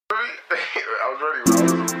I was ready,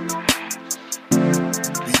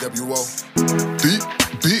 BWO.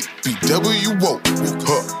 BWO.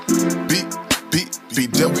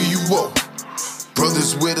 BWO.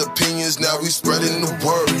 Brothers with opinions, now we spreading the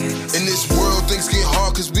word. In this world, things get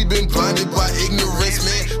hard cause we've been blinded by ignorance,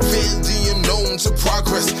 man. Fans known to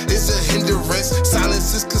progress, it's a hindrance.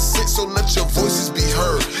 Silence is consent, so let your voices be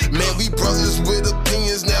heard. Man, we brothers with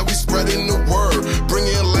opinions, now we spreading the word.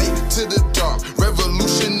 Bringing light to the dark,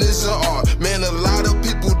 revolution is an art. Man, a lot of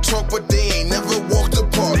people talk, but they ain't never walked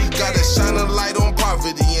apart. Gotta shine a light on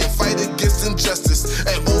poverty and fight against injustice.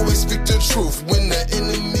 And always speak the truth when the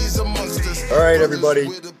enemy's amongst us. All right, everybody.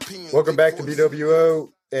 Welcome back to BWO.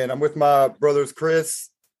 And I'm with my brothers, Chris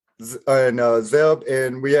and Zeb.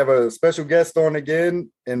 And we have a special guest on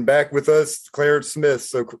again. And back with us, Clarence Smith.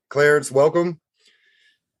 So, Clarence, welcome.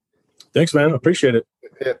 Thanks, man. Appreciate it.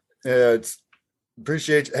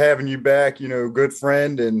 Appreciate having you back. You know, good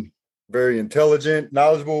friend and very intelligent,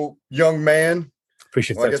 knowledgeable young man.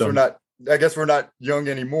 Appreciate well, that. I guess we're not young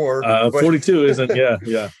anymore. 42 isn't. Yeah.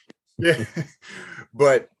 Yeah.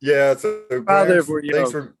 But yeah, so Clarence,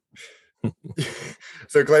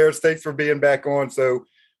 Clarence, thanks for being back on. So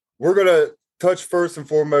we're gonna touch first and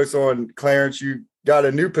foremost on Clarence. You got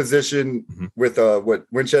a new position with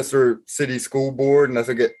Winchester City School Board, and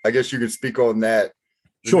I guess you could speak on that.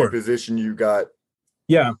 Sure. New position you got.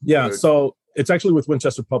 Yeah. So it's actually with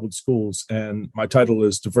Winchester Public Schools, and my title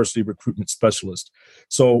is Diversity Recruitment Specialist.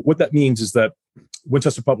 So what that means is that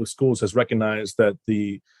Winchester Public Schools has recognized that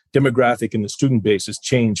the demographic and the student base has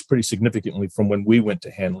changed pretty significantly from when we went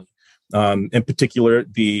to Hanley. In particular,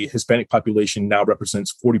 the Hispanic population now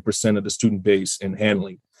represents 40% of the student base in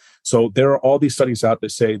Hanley. So there are all these studies out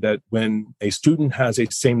that say that when a student has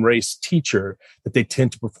a same race teacher, that they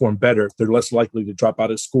tend to perform better. They're less likely to drop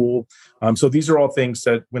out of school. So these are all things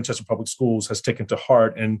that Winchester Public Schools has taken to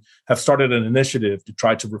heart and have started an initiative to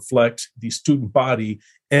try to reflect the student body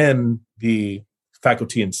and the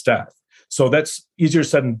faculty and staff. So that's easier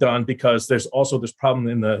said than done because there's also this problem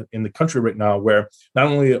in the country right now where not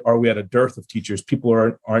only are we at a dearth of teachers, people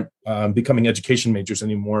aren't becoming education majors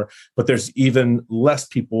anymore, but there's even less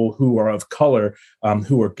people who are of color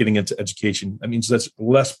who are getting into education. That means there's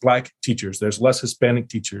less Black teachers, there's less Hispanic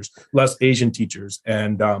teachers, less Asian teachers,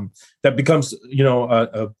 and that becomes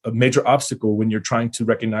a major obstacle when you're trying to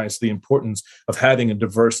recognize the importance of having a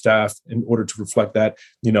diverse staff in order to reflect that,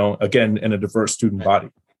 again, in a diverse student body.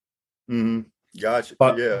 Mm-hmm. Gotcha.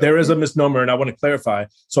 But there is a misnomer, and I want to clarify.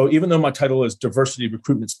 So even though my title is Diversity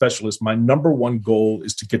Recruitment Specialist, my number one goal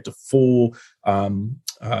is to get to full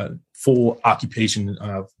occupation,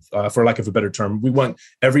 for lack of a better term. We want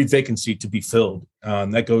every vacancy to be filled.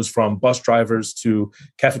 That goes from bus drivers to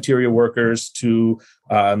cafeteria workers to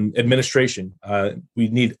administration. We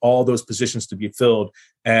need all those positions to be filled.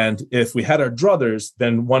 And if we had our druthers,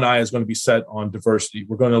 then one eye is going to be set on diversity.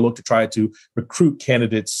 We're going to look to try to recruit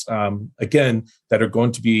candidates, again, that are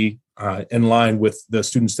going to be in line with the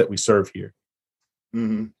students that we serve here.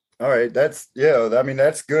 Mm-hmm. All right. That's good. I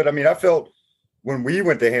mean, I felt when we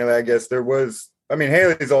went to Hanley, I guess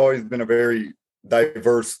Hanley's always been a very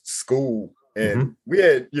diverse school, and we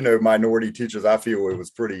had, minority teachers. I feel it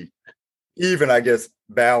was pretty even, I guess,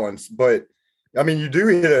 balanced. But I mean, you do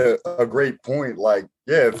hit a great point. Like,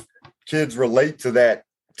 if kids relate to that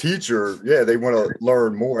teacher, they want to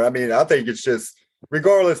learn more. I mean, I think it's just,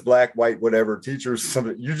 regardless, Black, white, whatever, teachers,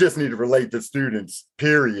 you just need to relate to students,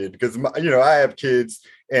 period. Because, I have kids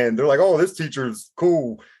and they're like, oh, this teacher's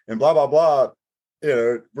cool and blah, blah, blah,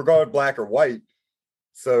 regardless Black or white.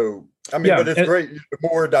 So, I mean, but it's great.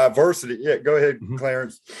 More diversity. Yeah, go ahead,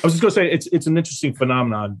 Clarence. I was just going to say, it's an interesting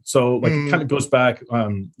phenomenon. So, it kind of goes back,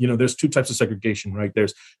 there's two types of segregation, right?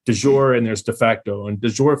 There's de jure and there's de facto. And de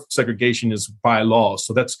jure segregation is by law.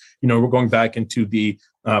 So that's, we're going back into the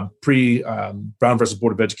Brown versus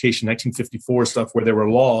Board of Education, 1954 stuff, where there were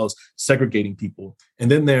laws segregating people.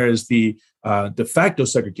 And then there is the de facto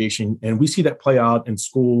segregation. And we see that play out in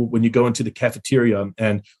school when you go into the cafeteria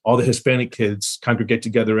and all the Hispanic kids congregate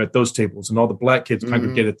together at those tables and all the Black kids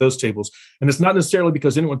congregate at those tables. And it's not necessarily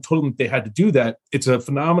because anyone told them they had to do that. It's a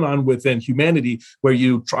phenomenon within humanity where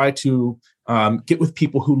you try to get with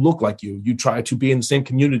people who look like you. You try to be in the same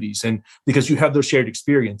communities, and because you have those shared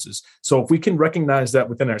experiences. So if we can recognize that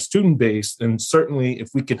within our student base, then certainly if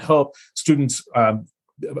we can help students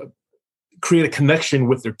create a connection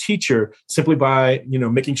with their teacher simply by,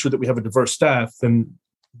 making sure that we have a diverse staff, then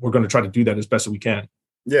we're going to try to do that as best as we can.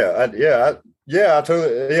 I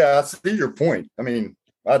see your point. I mean,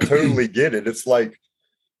 I totally get it. It's like,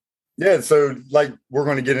 so like we're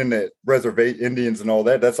going to get into reservation Indians and all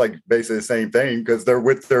that. That's like basically the same thing because they're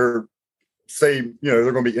with their same,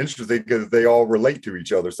 they're going to be interesting because they all relate to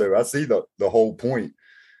each other. So I see the whole point.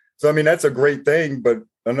 So, I mean, that's a great thing. But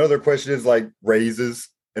another question is like raises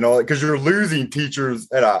and all that, because you're losing teachers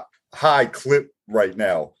at a high clip right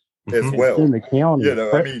now as well. In the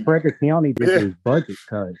county, Frederick County did these budget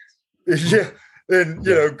cuts. Yeah. And,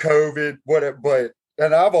 COVID, whatever.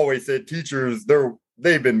 And I've always said teachers,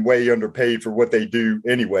 they've been way underpaid for what they do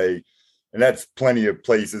anyway. And that's plenty of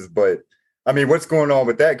places. But I mean, what's going on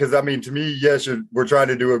with that? Because I mean, to me, yes, we're trying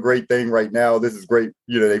to do a great thing right now. This is great.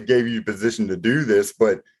 They gave you a position to do this,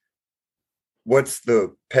 but what's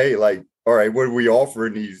the pay? Like, all right, what are we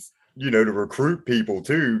offering these, to recruit people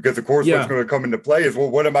too? Because of course, what's going to come into play is, well,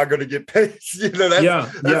 what am I going to get paid? That's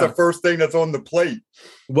the first thing that's on the plate.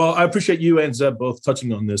 Well, I appreciate you and Zeb both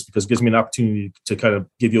touching on this because it gives me an opportunity to kind of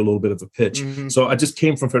give you a little bit of a pitch. Mm-hmm. So I just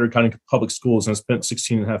came from Frederick County Public Schools and I spent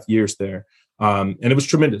 16 and a half years there. And it was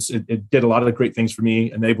tremendous. It did a lot of great things for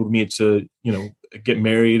me, enabled me to, get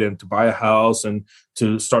married and to buy a house and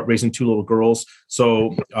to start raising 2 little girls.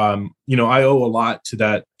 So, I owe a lot to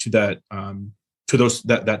that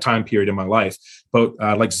time period in my life. But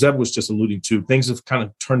like Zeb was just alluding to, things have kind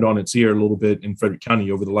of turned on its ear a little bit in Frederick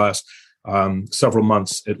County over the last several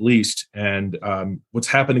months at least. And what's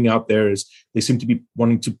happening out there is they seem to be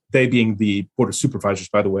they being the Board of Supervisors,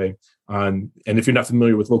 by the way. And if you're not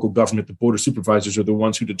familiar with local government, the Board of Supervisors are the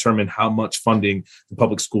ones who determine how much funding the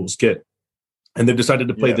public schools get. And they've decided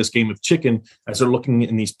to play this game of chicken as they're looking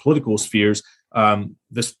in these political spheres,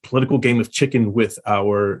 this political game of chicken with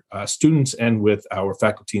our students and with our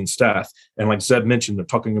faculty and staff. And like Zeb mentioned, they're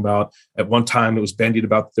talking about, at one time it was bandied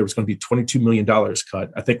about that there was going to be $22 million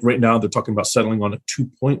cut. I think right now they're talking about settling on a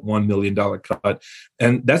 $2.1 million cut.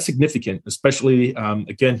 And that's significant, especially,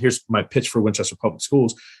 again, here's my pitch for Winchester Public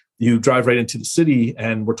Schools. You drive right into the city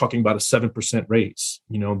and we're talking about a 7% raise.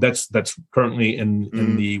 That's currently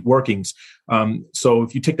in the workings. So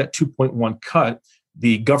if you take that 2.1 cut,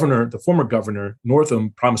 the former governor,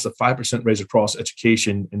 Northam, promised a 5% raise across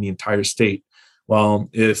education in the entire state. Well,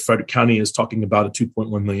 if Frederick County is talking about a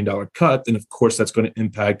 $2.1 million cut, then of course that's going to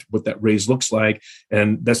impact what that raise looks like.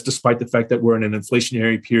 And that's despite the fact that we're in an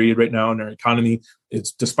inflationary period right now in our economy.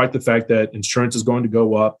 It's despite the fact that insurance is going to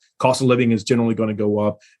go up, cost of living is generally going to go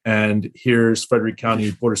up. And here's Frederick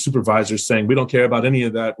County Board of Supervisors saying, we don't care about any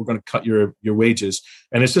of that. We're going to cut your wages.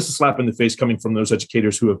 And it's just a slap in the face coming from those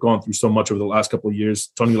educators who have gone through so much over the last couple of years.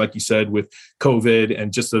 Tony, like you said, with COVID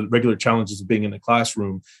and just the regular challenges of being in the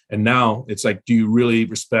classroom. And now it's like, do you really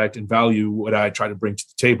respect and value what I try to bring to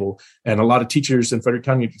the table? And a lot of teachers in Frederick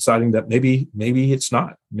County are deciding that maybe it's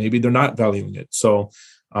not. Maybe they're not valuing it. So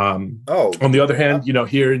on the other hand,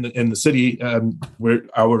 here in the city, where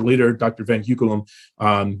our leader, Dr. Van Hukelum,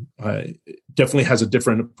 definitely has a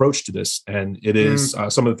different approach to this. And it is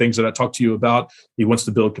some of the things that I talked to you about. He wants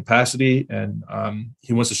to build capacity and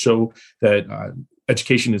he wants to show that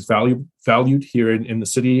education is valued here in the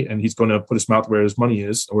city, and he's going to put his mouth where his money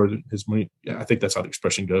is, or his money. Yeah, I think that's how the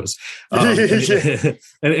expression goes. And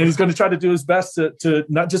he's going to try to do his best to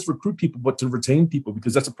not just recruit people, but to retain people,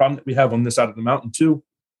 because that's a problem that we have on this side of the mountain too.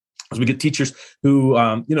 As we get teachers who,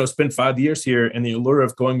 spend 5 years here, and the allure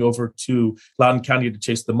of going over to Loudoun County to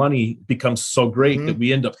chase the money becomes so great that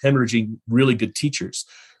we end up hemorrhaging really good teachers.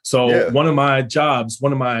 So one of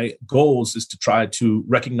my goals is to try to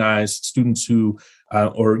recognize students who,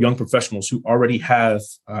 or young professionals who already have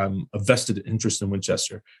a vested interest in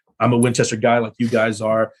Winchester. I'm a Winchester guy like you guys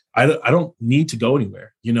are. I don't need to go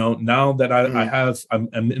anywhere. Now that I'm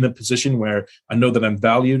in a position where I know that I'm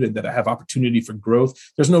valued and that I have opportunity for growth,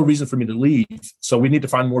 there's no reason for me to leave. So we need to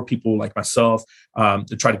find more people like myself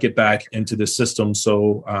to try to get back into this system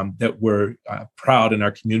so that we're proud in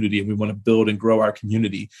our community, and we want to build and grow our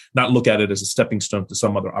community, not look at it as a stepping stone to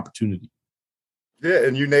some other opportunity. Yeah,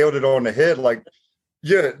 and you nailed it on the head.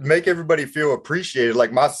 Make everybody feel appreciated.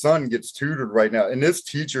 Like my son gets tutored right now, and this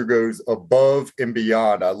teacher goes above and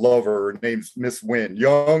beyond. I love her. Her name's Miss Wynn.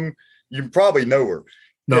 Young, you probably know her.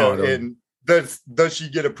 No. And does she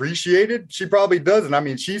get appreciated? She probably doesn't. I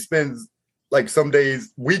mean, she spends some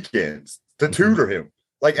days, weekends to tutor him,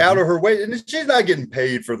 out of her way, and she's not getting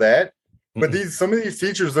paid for that. But some of these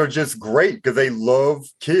teachers are just great because they love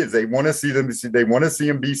kids. They want to see them. They want to see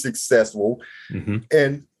them be successful,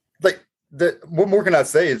 and what more can I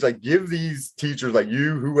say? It's give these teachers like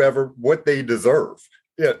you, whoever, what they deserve.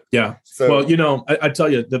 Yeah. So, well, I tell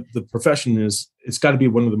you, the profession it's got to be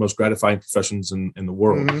one of the most gratifying professions in the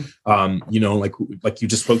world. Like you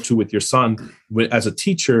just spoke to with your son, as a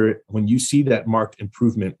teacher, when you see that marked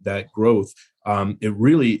improvement, that growth, it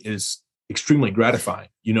really is extremely gratifying.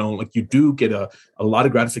 You know, like you do get a lot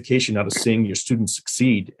of gratification out of seeing your students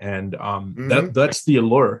succeed. And that's the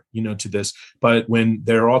allure, you know, to this. But when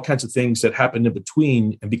there are all kinds of things that happen in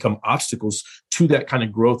between and become obstacles to that kind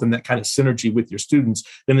of growth and that kind of synergy with your students,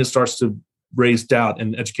 then it starts to raise doubt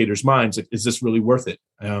in educators' minds. Like, is this really worth it?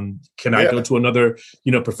 Can I go to another,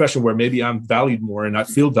 you know, profession where maybe I'm valued more and I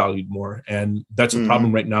feel valued more? And that's a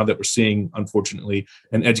problem right now that we're seeing, unfortunately,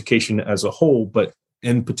 in education as a whole, but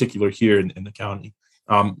in particular here in the county.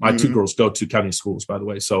 My two girls go to county schools, by the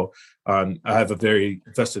way. So I have a very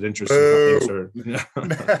vested interest in how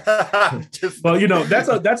things are. Well, you know,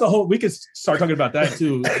 that's a whole, we could start talking about that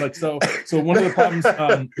too. Like, so one of the problems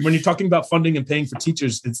when you're talking about funding and paying for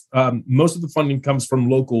teachers, it's most of the funding comes from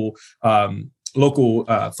local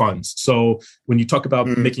funds. So when you talk about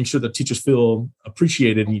making sure that teachers feel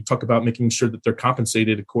appreciated and you talk about making sure that they're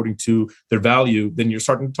compensated according to their value, then you're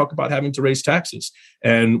starting to talk about having to raise taxes.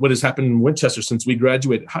 And what has happened in Winchester since we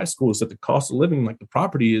graduated high school is that the cost of living, like the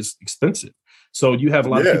property, is expensive. So you have a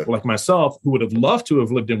lot of people like myself who would have loved to have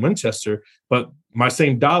lived in Winchester, but my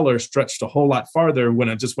same dollar stretched a whole lot farther when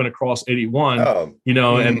I just went across 81, you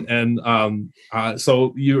know,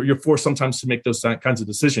 so you're forced sometimes to make those kinds of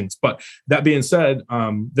decisions. But that being said,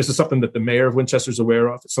 this is something that the mayor of Winchester is aware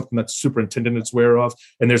of. It's something that the superintendent is aware of.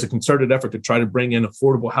 And there's a concerted effort to try to bring in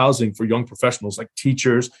affordable housing for young professionals like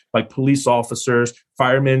teachers, like police officers,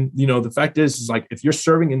 firemen. You know, the fact is like, if you're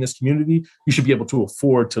serving in this community, you should be able to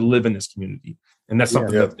afford to live in this community. And that's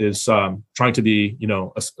something that is trying to be, you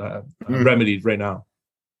know, remedied right now.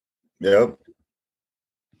 Yep.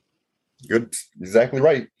 Good. Exactly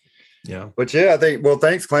right. Yeah. But yeah, I think, well,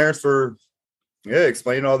 thanks, Clarence, for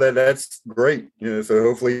explaining all that. That's great. You know, so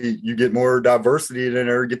hopefully you get more diversity in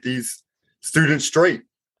there, get these students straight.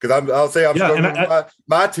 Because I'll say I'm struggling with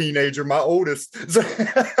my teenager, my oldest,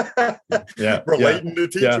 relating to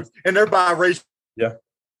teachers, and they're biracial. Yeah.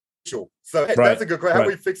 So that's a good question. How do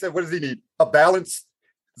we fix that? What does he need? A balance.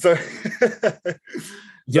 So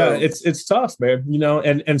it's tough, man. You know,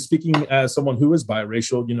 and speaking as someone who is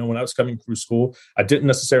biracial, you know, when I was coming through school, I didn't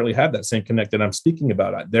necessarily have that same connect that I'm speaking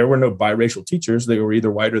about. There were no biracial teachers. They were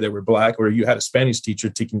either white or they were black, or you had a Spanish teacher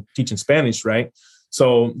teaching Spanish, right?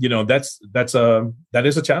 So, you know, that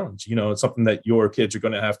is a challenge. You know, it's something that your kids are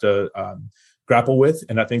going to have to grapple with.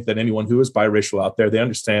 And I think that anyone who is biracial out there, they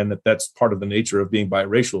understand that that's part of the nature of being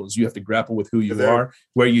biracial is you have to grapple with who you are,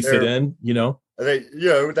 where you fit in, you know.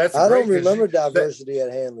 That's I don't remember diversity at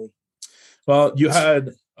Hanley. Well, you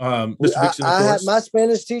had Mr. Dixon. I had my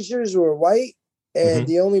Spanish teachers were white, and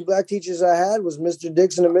the only black teachers I had was Mr.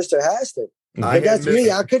 Dixon and Mr. Haston. That's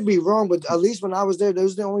me. I could be wrong, but at least when I was there,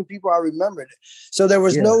 those are the only people I remembered. So there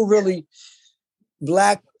was no really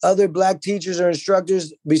other black teachers or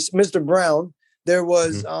instructors. Mr. Brown, there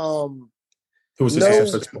was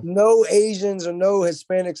no Asians or no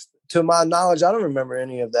Hispanics to my knowledge. I don't remember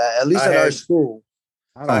any of that, at least at our school.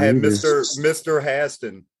 I had Mr.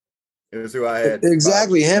 Haston is who I had.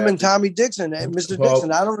 Exactly. Him and Tommy Dixon and Mr.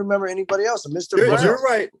 Dixon. I don't remember anybody else. Mr. Brown. You're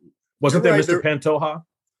right. Wasn't there Mr. Pantoja?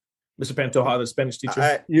 Mr. Pantoja, the Spanish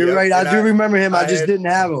teacher. You're right. I do remember him. I just didn't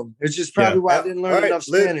have him. It's just probably why I didn't learn enough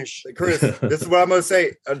Spanish. Chris, this is what I'm going to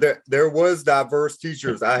say. There was diverse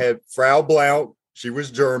teachers. I had Frau Blount. She was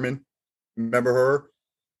German. Remember her?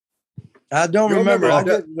 I don't remember. I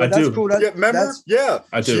do. Cool. Remember?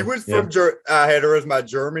 I do. She was from I had her as my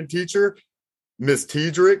German teacher. Miss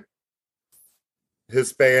Tiedrick,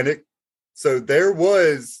 Hispanic. So there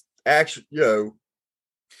was actually, So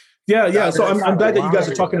I'm glad that you guys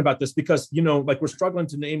are talking about this because, you know, like we're struggling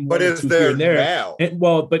to name one or two here and there. Now?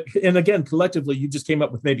 And again, collectively, you just came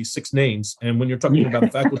up with maybe 6 names. And when you're talking about a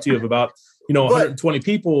faculty of about, 120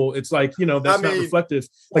 people, it's like, that's not reflective.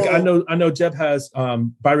 Like I know Jeb has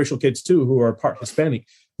biracial kids too, who are part Hispanic.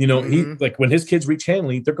 He like when his kids reach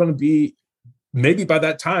Hanley, they're going to be maybe by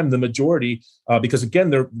that time the majority, because again,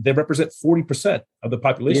 they represent 40% of the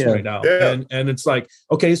population right now. Yeah. And it's like,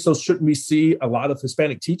 okay, so shouldn't we see a lot of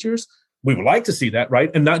Hispanic teachers? We would like to see that,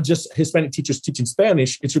 right? And not just Hispanic teachers teaching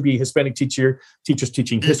Spanish. It should be Hispanic teachers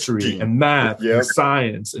teaching history and math and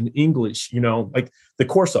science and English, like the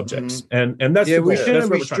core subjects. And that's we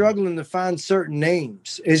shouldn't be struggling to find certain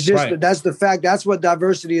names. It's just that's the fact. That's what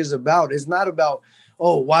diversity is about. It's not about,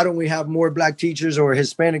 why don't we have more black teachers or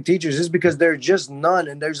Hispanic teachers? It's because there's just none,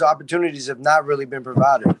 and those opportunities have not really been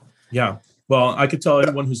provided. Yeah. Well, I could tell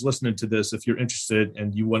anyone who's listening to this, if you're interested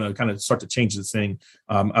and you want to kind of start to change this thing,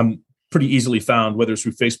 I'm pretty easily found, whether it's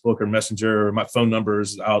through Facebook or Messenger, or my phone number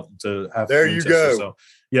is out to have. There you go.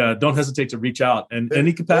 So don't hesitate to reach out and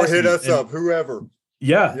any capacity. Or hit us up, whoever.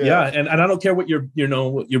 Yeah. And I don't care what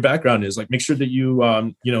what your background is. Like, make sure that you,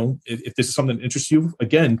 if this is something that interests you,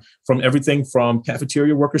 again, from everything from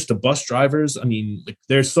cafeteria workers to bus drivers. I mean, like,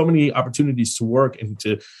 there's so many opportunities to work and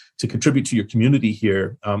to contribute to your community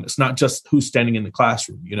here. It's not just who's standing in the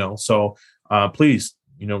classroom, So please,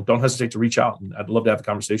 don't hesitate to reach out, and I'd love to have a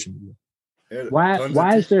conversation with you.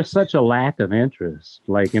 Why is there such a lack of interest,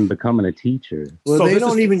 like, in becoming a teacher? Well, so they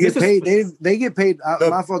don't even get paid. They get paid.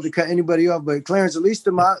 My fault to cut anybody off, but Clarence, at least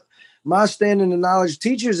to my standing and knowledge,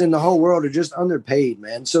 teachers in the whole world are just underpaid,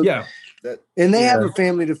 man. So and they have a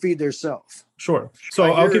family to feed themselves. Sure.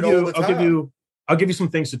 So I'll give you some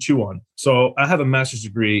things to chew on. So I have a master's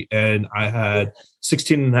degree, and I had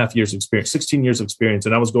 16 years of experience,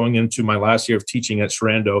 and I was going into my last year of teaching at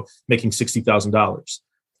Sharando, making $60,000.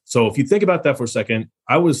 So if you think about that for a second,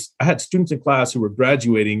 I had students in class who were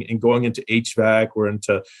graduating and going into HVAC or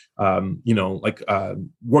into,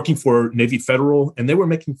 working for Navy Federal, and they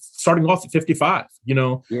were starting off at 55,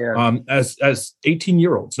 as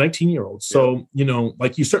 18-year-olds, 19-year-olds. So,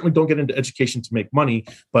 you certainly don't get into education to make money,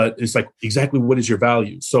 but it's like, exactly what is your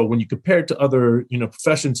value? So when you compare it to other,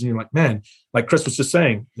 professions, and you're like, man, like Chris was just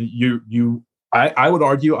saying, I would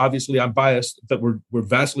argue, obviously I'm biased, that we're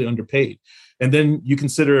vastly underpaid. And then you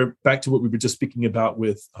consider back to what we were just speaking about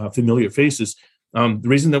with familiar faces. The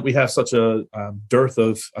reason that we have such a dearth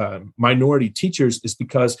of minority teachers is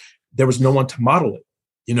because there was no one to model it,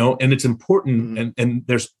 and it's important. Mm-hmm. And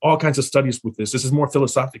there's all kinds of studies with this. This is more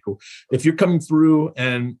philosophical. If you're coming through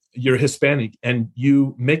and you're Hispanic and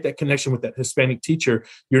you make that connection with that Hispanic teacher,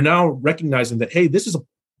 you're now recognizing that, hey, this is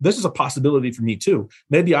a possibility for me too.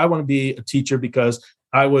 Maybe I want to be a teacher because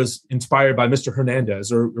I was inspired by Mr.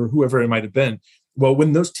 Hernandez or whoever it might have been. Well,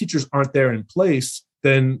 when those teachers aren't there in place,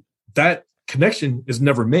 then that connection is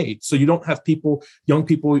never made. So you don't have young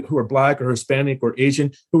people who are Black or Hispanic or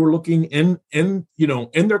Asian, who are looking in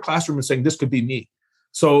their classroom and saying, this could be me.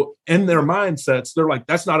 So in their mindsets, they're like,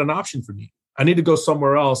 that's not an option for me. I need to go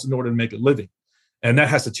somewhere else in order to make a living. And that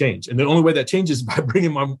has to change. And the only way that changes is by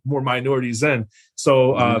bringing more minorities in.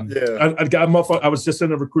 So I was just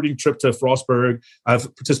in a recruiting trip to Frostburg. I've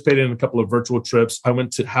participated in a couple of virtual trips. I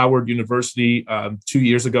went to Howard University 2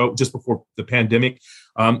 years ago, just before the pandemic.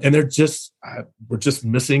 And we're just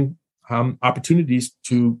missing opportunities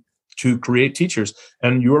to create teachers.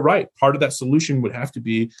 And you were right. Part of that solution would have to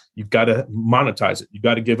be, you've got to monetize it. You've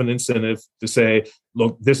got to give an incentive to say,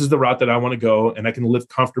 look, this is the route that I want to go, and I can live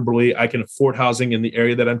comfortably. I can afford housing in the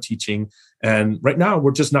area that I'm teaching. And right now,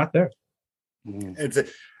 we're just not there.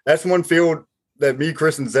 That's one field that me,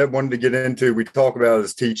 Chris, and Zeb wanted to get into. We talk about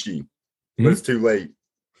is teaching, but it's too late.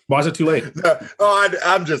 Why is it too late?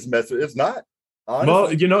 I'm just messing. It's not.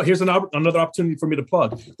 Honestly. Well, here's another opportunity for me to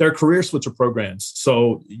plug. There are career switcher programs.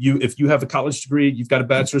 So if you have a college degree, you've got a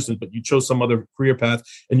bachelor's, but you chose some other career path,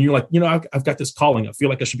 and you're like, I've got this calling. I feel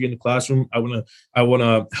like I should be in the classroom. I want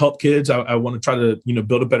to help kids. I want to try to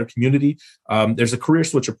build a better community. There's a career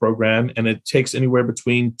switcher program, and it takes anywhere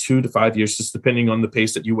between 2 to 5 years, just depending on the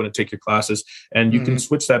pace that you want to take your classes. And you can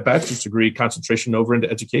switch that bachelor's degree concentration over into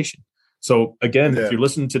education. So again, if you're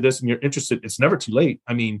listening to this and you're interested, it's never too late.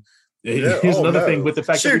 I mean, here's another thing with the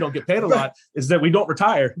fact that we don't get paid a lot is that we don't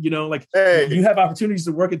retire. You have opportunities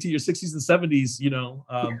to work into your 60s and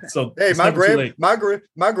 70s. So hey,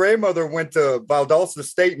 my grandmother went to Valdosta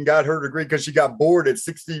State and got her degree because she got bored at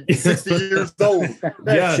 60 years old.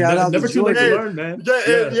 Never too late to learn, man.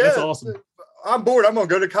 That's awesome. I'm bored. I'm gonna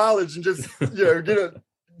go to college and just get a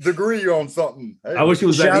degree on something. Hey. I wish it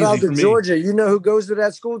was that easy. Shout out to for me. Georgia. You know who goes to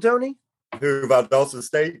that school, Tony? Who, Valdosta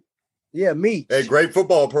State? Yeah, Meach. Hey, great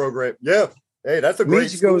football program. Yeah. Hey, that's a great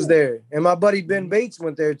Meach goes there. And my buddy Ben Bates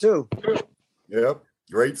went there too. Yep.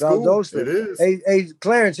 Great school. Valdosta. It is. Hey,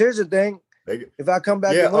 Clarence, here's the thing. If I come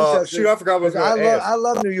back to Winchester, I forgot what I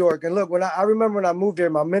love New York. And look, I remember when I moved there,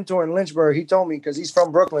 my mentor in Lynchburg, he told me, because he's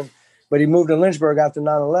from Brooklyn, but he moved to Lynchburg after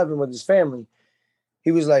 9/11 with his family.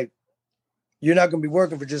 He was like, you're not going to be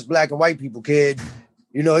working for just Black and white people, kid.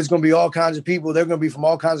 It's going to be all kinds of people. They're going to be from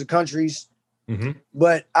all kinds of countries. Mm-hmm.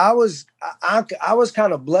 But I was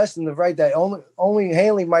kind of blessed in the right that only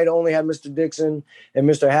Hanley might only have Mr. Dixon and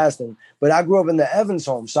Mr. Haston, but I grew up in the Evans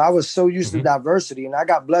home, so I was so used to diversity, and I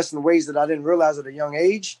got blessed in ways that I didn't realize at a young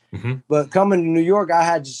age. Mm-hmm. But coming to New York, I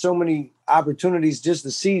had just so many opportunities just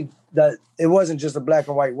to see that it wasn't just a black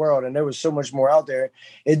and white world, and there was so much more out there.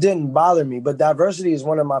 It didn't bother me, but diversity is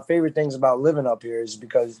one of my favorite things about living up here, is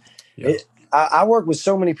because I work with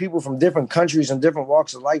so many people from different countries and different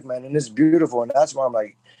walks of life, man, and it's beautiful. And that's why I'm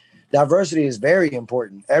like, diversity is very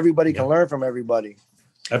important. Everybody can learn from everybody.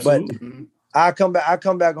 Absolutely. I come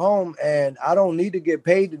back home, and I don't need to get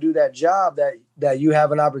paid to do that job that you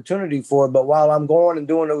have an opportunity for. But while I'm going and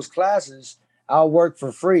doing those classes, I'll work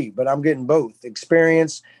for free, but I'm getting both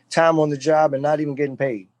experience, time on the job, and not even getting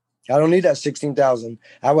paid. I don't need that $16,000.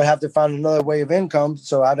 I would have to find another way of income,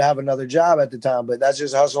 so I'd have another job at the time. But that's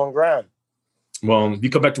just hustle and grind. Well, if you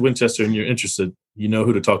come back to Winchester and you're interested, you know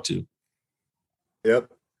who to talk to.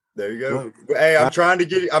 Yep, there you go. Hey, I'm trying to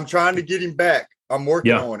get him back. I'm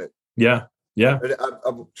working on it. Yeah.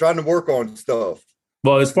 I'm trying to work on stuff.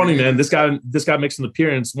 Well, it's funny, man. This guy makes an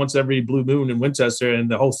appearance once every blue moon in Winchester, and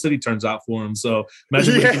the whole city turns out for him. So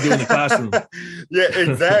imagine what he can do in the classroom. Yeah,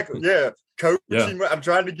 exactly. Yeah, coaching. Yeah. I'm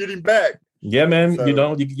trying to get him back. Yeah, man. So,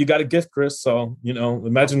 you got a gift, Chris. So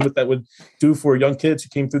imagine what that would do for young kids who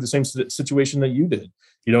came through the same situation that you did.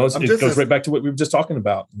 It goes right back to what we were just talking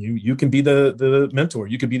about. You can be the mentor.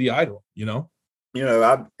 You can be the idol. He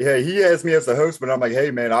asked me as the host, but I'm like, hey,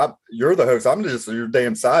 man, you're the host. I'm just your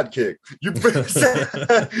damn sidekick. You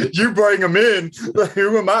bring them in.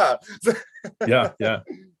 Who am I? Yeah.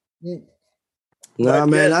 Nah,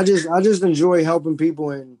 man, I just enjoy helping people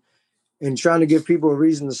and trying to give people a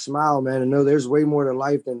reason to smile, man, and know there's way more to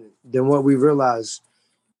life than what we realize.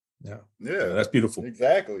 Yeah, that's beautiful.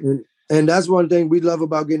 Exactly. And that's one thing we love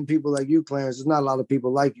about getting people like you, Clarence. There's not a lot of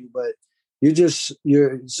people like you, but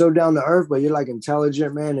you're so down to earth, but you're like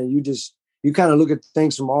intelligent, man. And you kind of look at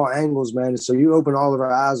things from all angles, man. So you open all of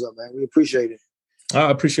our eyes up, man. We appreciate it.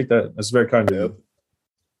 I appreciate that. That's very kind of you.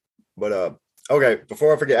 But, okay.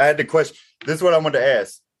 Before I forget, I had the question. This is what I wanted to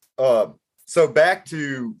ask. So back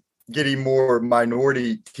to getting more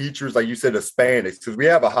minority teachers, like you said, Hispanics, because we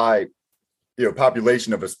have a high,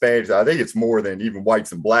 population of Hispanics. I think it's more than even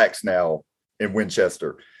whites and blacks now in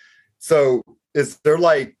Winchester. So is there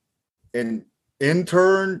like an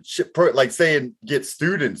internship, like saying get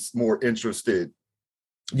students more interested?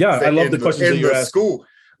 Yeah, I love the questions that you're asking. School,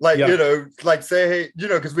 like like say, hey,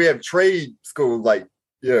 because we have trade school, like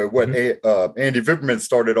what Andy Vipperman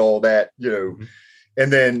started all that,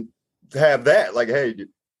 and then have that, like, hey,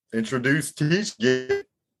 introduce teaching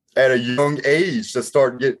at a young age to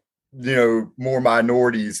start get more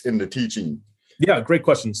minorities into teaching. Yeah, great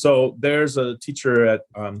question. So there's a teacher at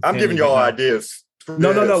I'm giving y'all ideas.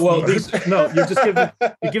 No. Well, you're just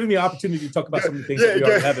giving me an opportunity to talk about some of the things that we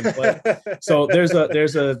already have in play. So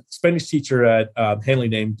there's a Spanish teacher at Hanley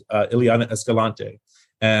named Ileana Escalante.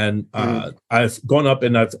 And I've gone up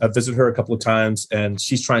and I've visited her a couple of times, and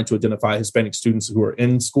she's trying to identify Hispanic students who are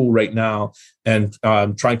in school right now and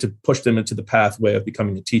trying to push them into the pathway of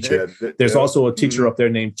becoming a teacher. There's also a teacher up there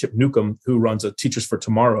named Chip Newcomb who runs a Teachers for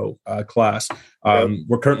Tomorrow class.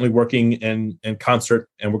 We're currently working in concert,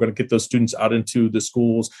 and we're going to get those students out into the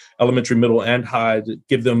schools, elementary, middle, and high, to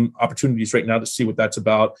give them opportunities right now to see what that's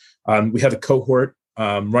about. We have a cohort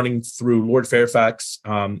running through Lord Fairfax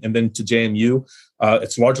and then to JMU.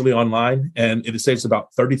 It's largely online, and it saves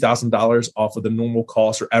about $30,000 off of the normal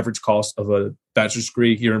cost or average cost of a bachelor's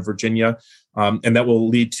degree here in Virginia. And that will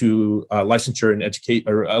lead to licensure in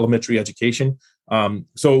elementary education.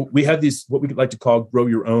 So we have these, what we like to call grow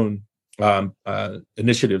your own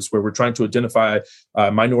initiatives, where we're trying to identify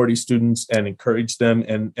minority students and encourage them.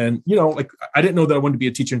 And like, I didn't know that I wanted to be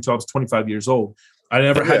a teacher until I was 25 years old. I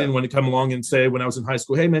never had anyone to come along and say when I was in high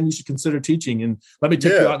school, hey, man, you should consider teaching, and let me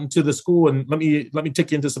take you out into the school, and let me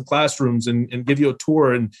take you into some classrooms and give you a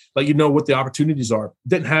tour and let you know what the opportunities are.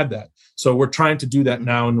 Didn't have that. So we're trying to do that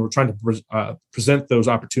now, and we're trying to present those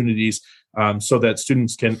opportunities so that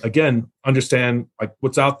students can, again, understand like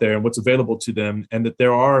what's out there and what's available to them, and that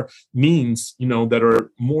there are means, that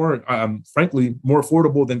are more, frankly, more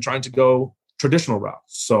affordable than trying to go traditional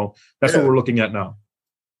routes. So that's what we're looking at now.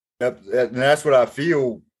 And that's what I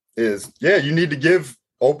feel is, you need to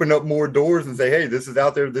open up more doors and say, hey, this is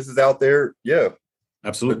out there. This is out there. Yeah,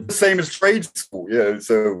 absolutely. The same as trade school. Yeah.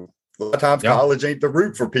 So a lot of times college ain't the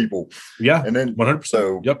route for people. Yeah. And then 100%.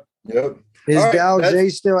 So, yep. Is Dow J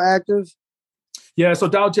still active? Yeah. So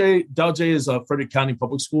Dow J is a Frederick County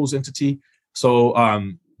Public Schools entity. So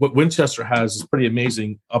what Winchester has is pretty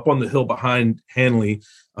amazing. Up on the hill behind Hanley,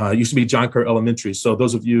 used to be John Kerr Elementary. So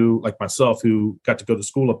those of you like myself who got to go to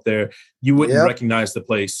school up there, you wouldn't recognize the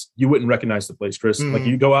place. You wouldn't recognize the place, Chris. Like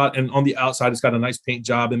you go out and on the outside, it's got a nice paint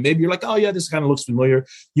job. And maybe you're like, oh yeah, this kind of looks familiar.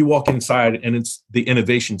 You walk inside and it's the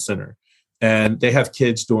Innovation Center. And they have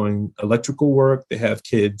kids doing electrical work. They have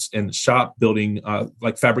kids in the shop building,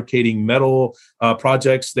 like fabricating metal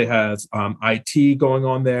projects. They have IT going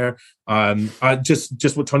on there.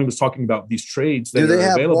 Just what Tony was talking about, these trades that Do they are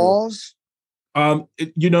have available. walls? So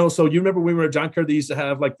you remember when we were at John Kerr, they used to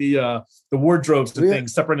have like the wardrobes and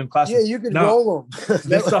things separate in classrooms. Yeah, you could roll them.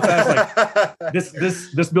 This stuff has like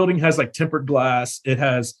this building has like tempered glass. It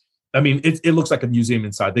has, it looks like a museum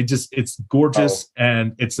inside. It's gorgeous,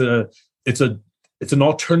 and it's an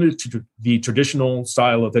alternative to the traditional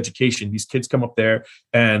style of education. These kids come up there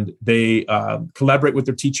and they collaborate with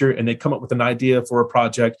their teacher, and they come up with an idea for a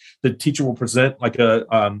project. The teacher will present like a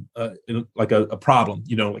problem,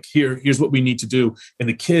 like here's what we need to do. And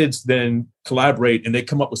the kids then collaborate and they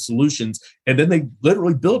come up with solutions, and then they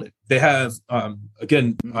literally build it. They have,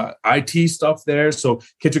 IT stuff there. So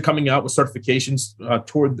kids are coming out with certifications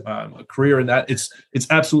toward a career in that. It's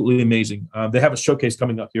absolutely amazing. They have a showcase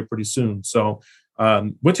coming up here pretty soon. So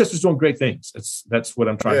Winchester's doing great things. That's what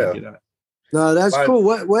I'm trying to get at. No, that's cool.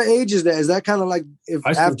 What age is that? Is that kind of like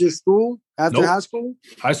after school, high school?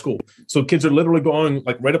 High school. So kids are literally going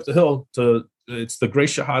like right up the hill it's the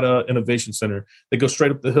Grace Shahada Innovation Center. They go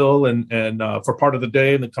straight up the hill and for part of the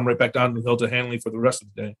day, and then come right back down the hill to Hanley for the rest of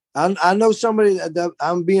the day. I know somebody that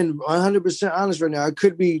I'm being 100% honest right now. That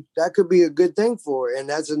could be a good thing for her, and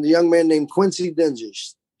that's a young man named Quincy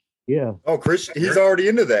Dingish. Yeah. Oh, Christian, he's already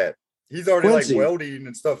into that. He's already Quincy. like welding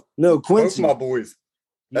and stuff. No, Quincy. Both my boys.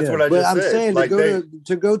 That's what I just said. But I'm saying like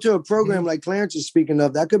to go to a program like Clarence is speaking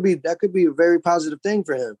of, that could be a very positive thing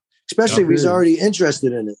for him, especially if he's already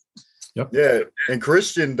interested in it. Yep. Yeah, and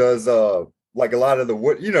Christian does like a lot of the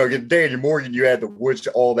wood. Danny Morgan, you had the wood,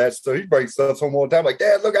 all that stuff. He brings stuff home all the time. Like,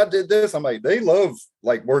 Dad, look, I did this. I'm like, they love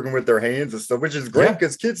like working with their hands and stuff, which is great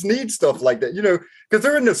because kids need stuff like that. Because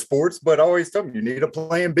they're into sports, but I always tell them you need a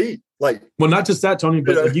plan B. Like, well, not just that, Tony,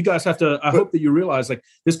 but you guys have to. I hope that you realize, like,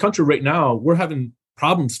 this country right now, we're having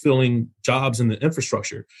problems filling jobs in the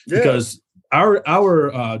infrastructure because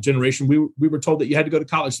our generation, we were told that you had to go to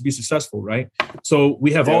college to be successful, right? So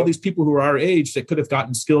we have all these people who are our age that could have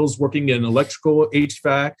gotten skills working in electrical,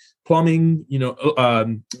 HVAC, plumbing,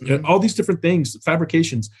 all these different things,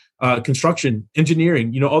 fabrications, construction,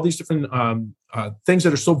 engineering, all these different things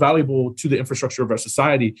that are so valuable to the infrastructure of our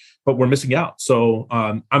society, but we're missing out. So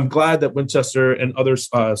I'm glad that Winchester and other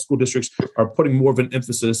school districts are putting more of an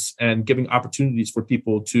emphasis and giving opportunities for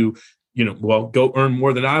people to go earn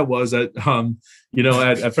more than I was at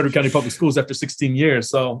Frederick County Public Schools after 16 years.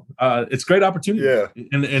 So it's a great opportunity,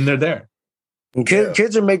 and they're there.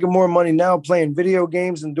 Kids are making more money now playing video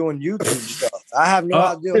games and doing YouTube stuff. I have no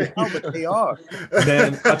idea how, but they are.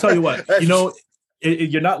 Man, I'll tell you what,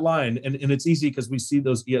 you're not lying, and it's easy because we see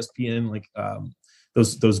those ESPN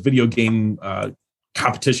those video game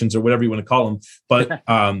competitions or whatever you want to call them. But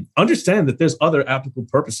understand that there's other applicable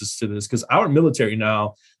purposes to this, because our military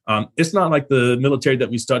now, it's not like the military that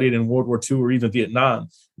we studied in World War II or even Vietnam.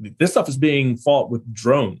 This stuff is being fought with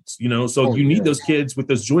drones, so you need those kids with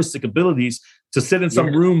those joystick abilities to sit in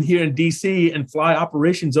some room here in DC and fly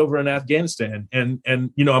operations over in Afghanistan. And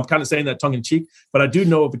I'm kind of saying that tongue in cheek, but I do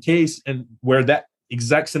know of a case and where that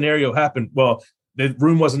exact scenario happened. Well, the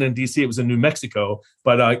room wasn't in DC, it was in New Mexico,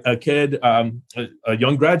 but a kid, a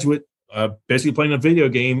young graduate, basically playing a video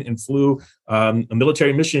game and flew a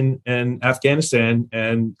military mission in Afghanistan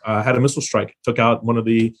and had a missile strike, took out one of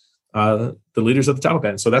the leaders of the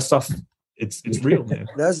Taliban. So that stuff, it's real, man.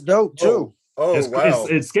 That's dope too. Wow.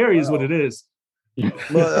 It's scary is what it is.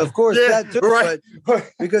 Well, of course, that too, right.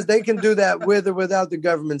 But because they can do that with or without the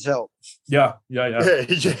government's help. Yeah.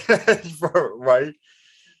 Right.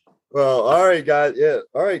 Well, all right, guys. Yeah.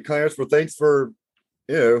 All right, Clarence. Well, thanks for,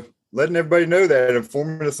 letting everybody know that,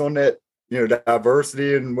 informing us on that,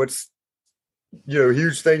 diversity and what's,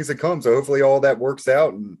 huge things that come. So hopefully all that works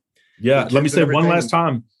out. And let me say one last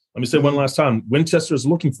time. Winchester is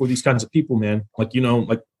looking for these kinds of people, man.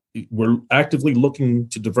 We're actively looking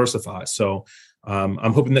to diversify. So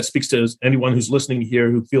I'm hoping that speaks to anyone who's listening here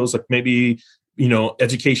who feels like maybe,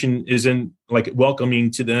 education isn't welcoming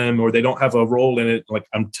to them, or they don't have a role in it. Like,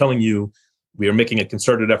 I'm telling you, we are making a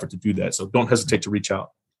concerted effort to do that. So don't hesitate to reach out.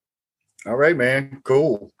 All right, man.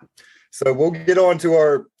 Cool. So we'll get on to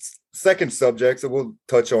our second subject. So we'll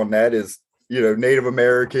touch on that is, Native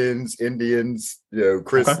Americans, Indians,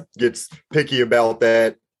 Chris gets picky about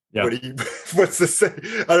that. Yeah. What's to say?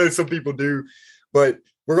 I know some people do, but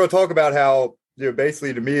we're going to talk about how,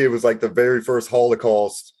 basically to me, it was like the very first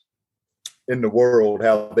Holocaust in the world,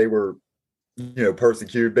 how they were,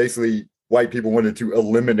 persecuted. Basically, white people wanted to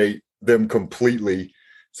eliminate them completely.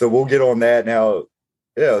 So we'll get on that now.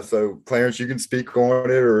 Yeah. So Clarence, you can speak on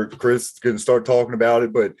it, or Chris can start talking about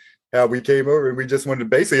it, but how we came over and we just wanted to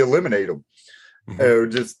basically eliminate them,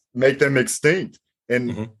 just make them extinct.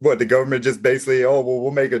 And what the government just basically,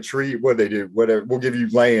 we'll make a treaty. What they do, whatever, we'll give you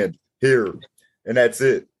land here, and that's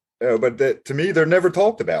it. but that, to me, they're never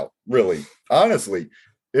talked about, really, honestly.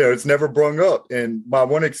 It's never brung up. And my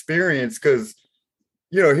one experience, because,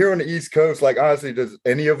 here on the East Coast, like, honestly, does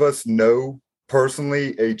any of us know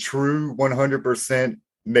personally a true 100%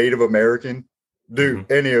 Native American? Do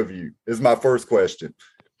any of you? Is my first question.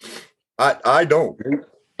 I don't.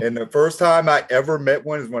 And the first time I ever met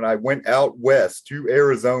one is when I went out west to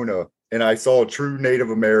Arizona and I saw true Native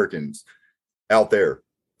Americans out there,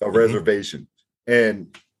 a reservation.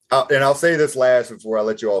 And I'll say this last before I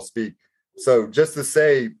let you all speak. So just to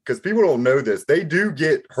say, because people don't know this, they do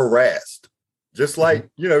get harassed, just like,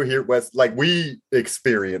 here west, like we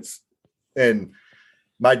experience. And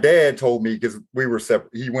my dad told me, because we were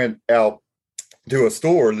separate, he went out to a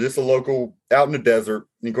store, just a local out in the desert.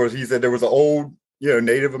 And of course, he said there was an old,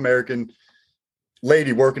 Native American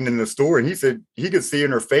lady working in the store. And he said he could see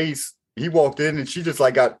in her face, he walked in and she just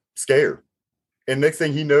like got scared. And next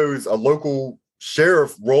thing he knows, a local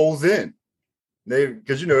sheriff rolls in.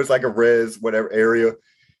 Because, it's like a res, whatever area.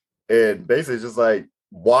 And basically it's just like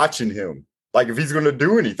watching him, like if he's going to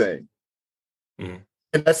do anything. And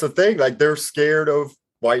that's the thing, like they're scared of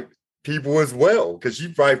white people as well, because she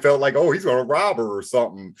probably felt like, oh, he's going to rob her or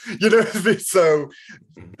something, So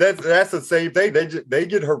that's the same thing. They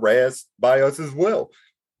get harassed by us as well.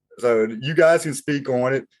 So you guys can speak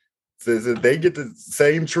on it. Says that they get the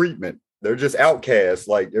same treatment. They're just outcasts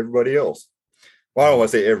like everybody else. Well, I don't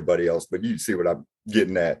want to say everybody else, but you see what I'm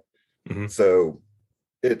getting at. So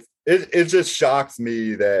it just shocks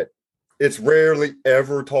me that it's rarely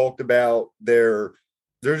ever talked about. They're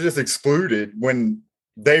just excluded when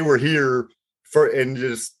they were here and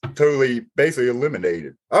just totally basically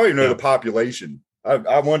eliminated. I don't even know the population.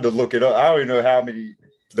 I wanted to look it up. I don't even know how many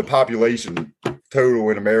the population total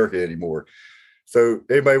in America anymore. So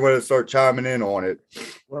anybody want to start chiming in on it?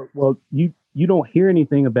 Well, you don't hear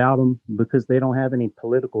anything about them because they don't have any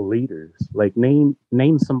political leaders. Like name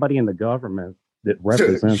somebody in the government that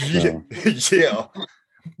represents them. Yeah.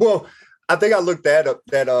 Well, I think I looked that up.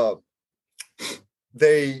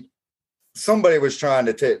 That somebody was trying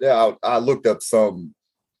to take. I looked up some.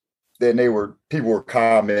 Then people were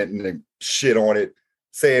commenting and shit on it,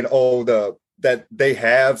 saying, "Oh, that they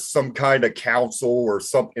have some kind of council or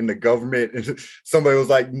something in the government." And somebody was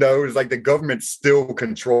like, no, it's like the government still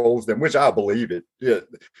controls them, which I believe it. Yeah.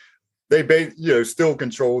 They still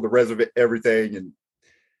control the rest of it, everything. And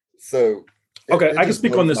so. Okay. I can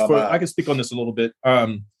speak on this a little bit.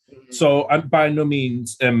 So I'm by no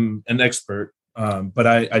means am an expert, but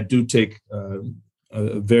I do take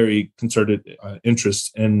a very concerted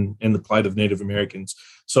interest in the plight of Native Americans.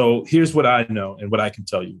 So here's what I know and what I can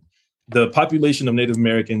tell you. The population of Native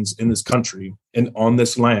Americans in this country and on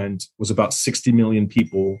this land was about 60 million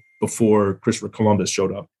people before Christopher Columbus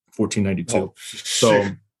showed up, 1492. Oh, so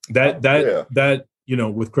that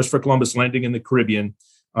with Christopher Columbus landing in the Caribbean,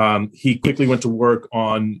 he quickly went to work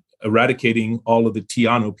on eradicating all of the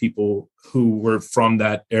Taino people who were from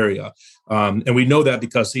that area. And we know that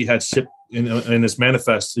because he had shipped in his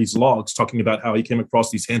manifest, these logs talking about how he came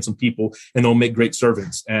across these handsome people and they'll make great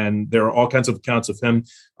servants. And there are all kinds of accounts of him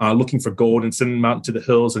looking for gold and sending them out into the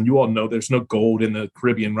hills. And you all know there's no gold in the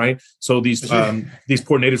Caribbean, right? So these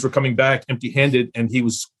poor natives were coming back empty-handed and he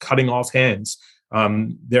was cutting off hands.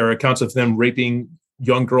 There are accounts of them raping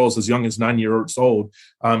young girls as young as 9 years old.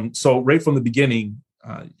 So right from the beginning,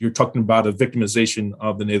 you're talking about a victimization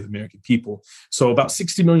of the Native American people. So about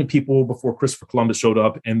 60 million people before Christopher Columbus showed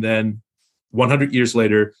up. And then 100 years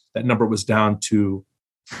later, that number was down to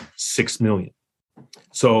 6 million.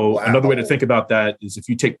 So another way to think about that is if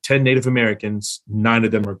you take 10 Native Americans, 9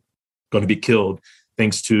 of them are going to be killed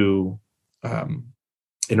thanks to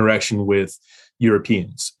interaction with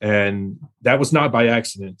Europeans. And that was not by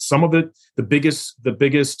accident. Some of it, the biggest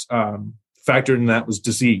factor in that was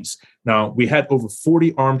disease. Now, we had over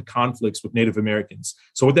 40 armed conflicts with Native Americans.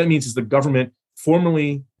 So what that means is the government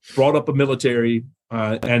formally brought up a military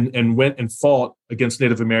and went and fought against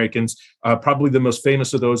Native Americans. Probably the most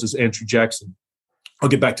famous of those is Andrew Jackson. I'll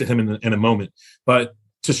get back to him in a moment. But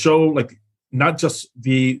to show like not just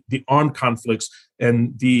the armed conflicts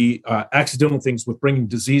and the accidental things with bringing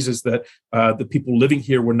diseases that the people living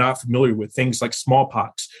here were not familiar with, things like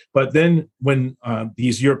smallpox. But then when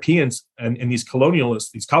these Europeans and these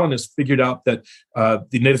colonists figured out that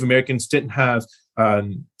the Native Americans didn't have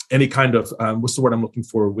any kind of, what's the word I'm looking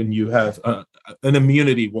for, when you have an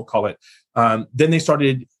immunity, we'll call it, then they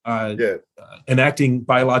started enacting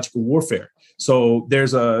biological warfare. So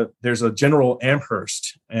there's a General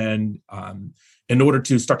Amherst, and in order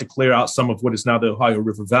to start to clear out some of what is now the Ohio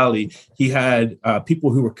River Valley. He had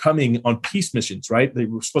people who were coming on peace missions, right? They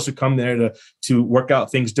were supposed to come there to work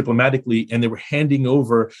out things diplomatically, and they were handing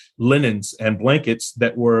over linens and blankets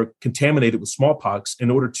that were contaminated with smallpox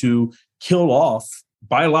in order to kill off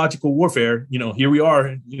biological warfare. Here we are,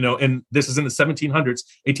 and this is in the 1700s,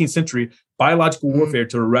 18th century, biological warfare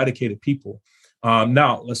to eradicate a people.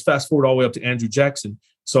 Now, let's fast forward all the way up to Andrew Jackson.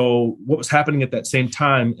 So what was happening at that same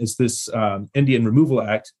time is this Indian Removal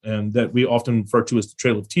Act, and that we often refer to as the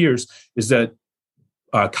Trail of Tears, is that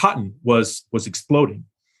cotton was exploding.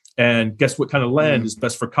 And guess what kind of land is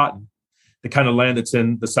best for cotton? The kind of land that's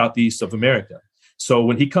in the southeast of America. So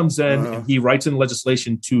when he comes in and he writes in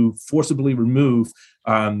legislation to forcibly remove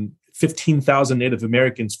 15,000 Native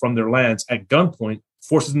Americans from their lands at gunpoint,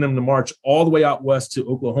 forcing them to march all the way out west to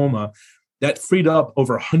Oklahoma, that freed up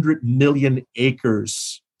over 100 million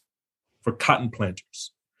acres for cotton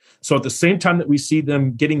planters. So at the same time that we see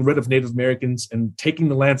them getting rid of Native Americans and taking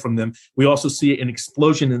the land from them, we also see an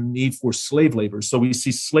explosion in the need for slave labor. So we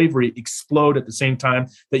see slavery explode at the same time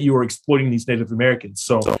that you are exploiting these Native Americans.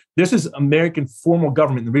 So this is American formal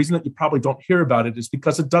government. The reason that you probably don't hear about it is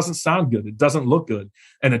because it doesn't sound good. It doesn't look good.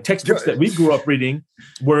 And the textbooks that we grew up reading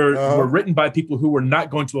were written by people who were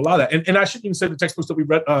not going to allow that. And I shouldn't even say the textbooks that we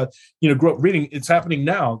read, grew up reading. It's happening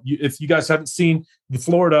now. If you guys haven't seen, the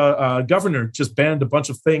Florida governor just banned a bunch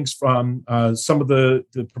of things from some of the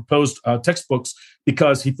proposed textbooks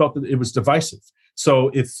because he felt that it was divisive. So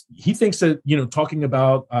if he thinks that, talking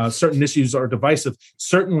about certain issues are divisive,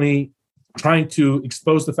 certainly trying to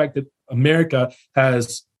expose the fact that America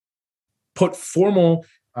has put formal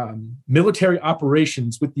military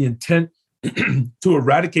operations with the intent to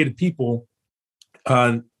eradicate a people,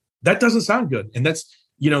 that doesn't sound good. And that's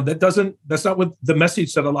not what the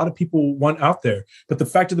message that a lot of people want out there. But the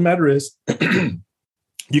fact of the matter is,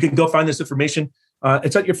 you can go find this information.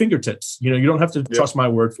 It's at your fingertips. You don't have to trust my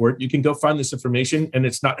word for it. You can go find this information, and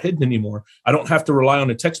it's not hidden anymore. I don't have to rely on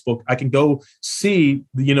a textbook. I can go see,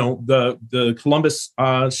 the Columbus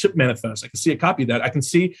ship manifest. I can see a copy of that. I can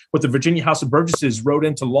see what the Virginia House of Burgesses wrote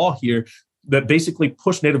into law here that basically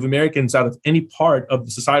pushed Native Americans out of any part of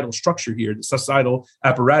the societal structure here, the societal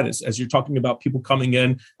apparatus. As you're talking about people coming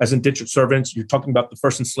in as indentured servants, you're talking about the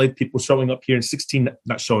first enslaved people showing up here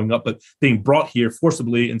but being brought here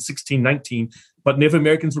forcibly in 1619. But Native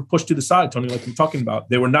Americans were pushed to the side, Tony, like you're talking about.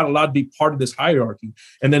 They were not allowed to be part of this hierarchy.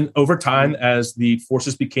 And then over time, as the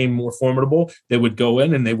forces became more formidable, they would go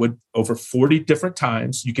in and they would, over 40 different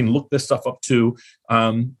times, you can look this stuff up too,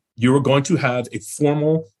 you were going to have a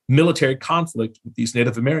formal military conflict with these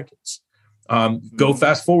Native Americans. Go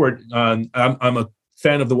fast forward. I'm a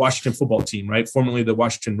fan of the Washington football team, right? Formerly the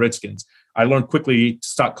Washington Redskins. I learned quickly to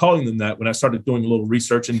stop calling them that when I started doing a little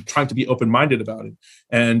research and trying to be open-minded about it.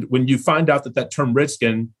 And when you find out that term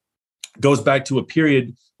Redskin goes back to a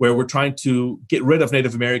period where we're trying to get rid of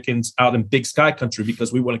Native Americans out in Big Sky country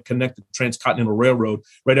because we want to connect the Transcontinental Railroad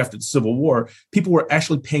right after the Civil War, people were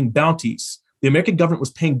actually paying bounties. The American government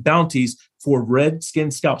was paying bounties for red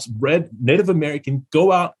skin scalps. Native American,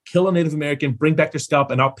 go out, kill a Native American, bring back their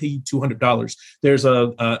scalp, and I'll pay you $200. There's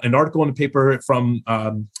an article in the paper from,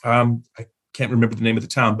 I can't remember the name of the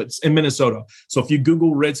town, but it's in Minnesota. So if you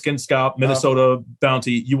Google Redskin Scalp, Minnesota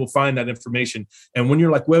bounty, you will find that information. And when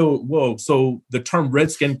you're like, whoa, so the term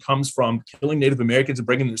Redskin comes from killing Native Americans and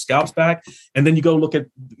bringing their scalps back. And then you go look at,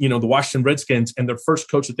 the Washington Redskins, and their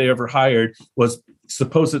first coach that they ever hired was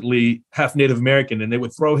supposedly half Native American, and they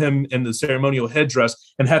would throw him in the ceremonial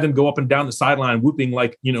headdress and have him go up and down the sideline whooping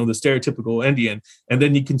like, the stereotypical Indian. And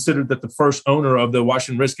then you considered that the first owner of the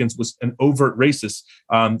Washington Redskins was an overt racist.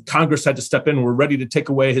 Congress had to step in and were ready to take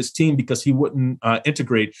away his team because he wouldn't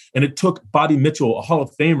integrate. And it took Bobby Mitchell, a Hall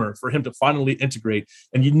of Famer, for him to finally integrate.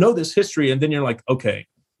 And this history, and then you're like, okay,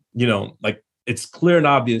 it's clear and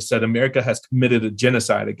obvious that America has committed a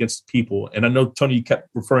genocide against people. And I know, Tony, you kept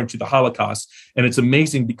referring to the Holocaust, and it's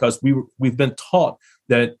amazing because we've been taught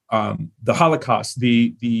that the Holocaust,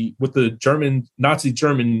 what the Nazi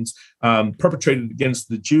Germans perpetrated against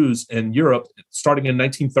the Jews in Europe, starting in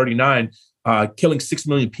 1939, killing 6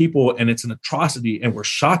 million people, and it's an atrocity, and we're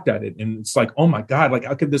shocked at it. And it's like, oh my God, like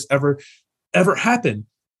how could this ever happen?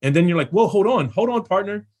 And then you're like, well, hold on,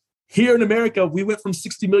 partner. Here in America, we went from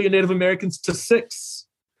 60 million Native Americans to 6.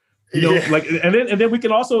 And then we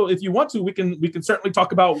can also, if you want to, we can certainly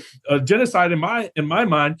talk about genocide in my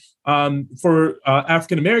mind for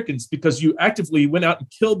African Americans, because you actively went out and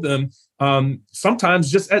killed them, sometimes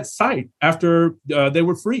just at sight after they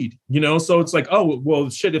were freed. So it's like, oh well,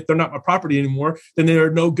 shit, if they're not my property anymore, then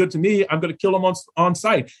they're no good to me. I'm going to kill them on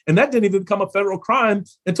sight, and that didn't even become a federal crime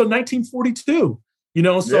until 1942. You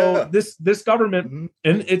know, so this government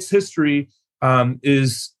in its history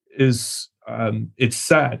is it's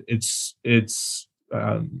sad. It's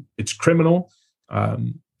criminal.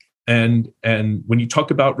 And when you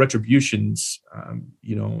talk about retributions,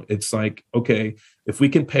 you know, it's like, okay, if we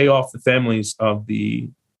can pay off the families of the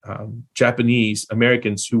Japanese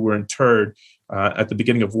Americans who were interred at the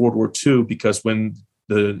beginning of World War II, because when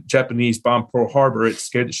the Japanese bombed Pearl Harbor, it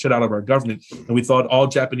scared the shit out of our government, and we thought all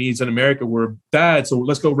Japanese in America were bad, so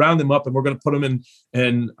let's go round them up and we're going to put them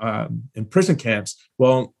in prison camps.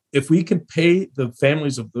 Well, if we can pay the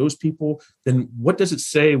families of those people, then what does it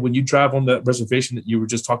say when you drive on that reservation that you were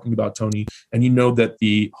just talking about, Tony, and you know that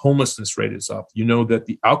the homelessness rate is up, you know that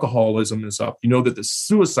the alcoholism is up, you know that the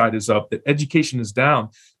suicide is up, that education is down.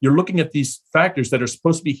 You're looking at these factors that are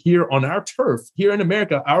supposed to be here on our turf, here in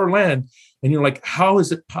America, our land, and you're like, how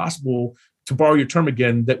is it possible, to borrow your term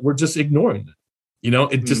again, that we're just ignoring it? You know,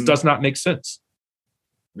 it just does not make sense.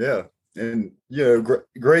 Yeah. And, you know,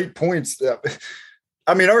 great points.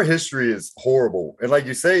 I mean, our history is horrible. And like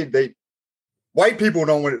you say, white people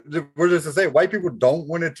don't want to, we're just to say, white people don't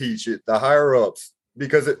want to teach it, the higher ups,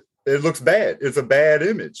 because it looks bad. It's a bad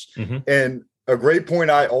image. And a great point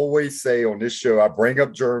I always say on this show, I bring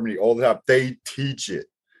up Germany all the time. They teach it.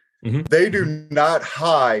 They do not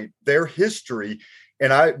hide their history.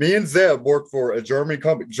 And me and Zeb worked for a German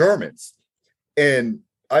company, Germans. And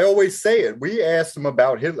I always say it. We asked them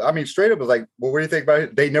about Hitler. I mean, straight up, it was like, well, what do you think about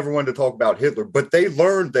it? They never wanted to talk about Hitler, but they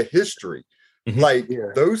learned the history.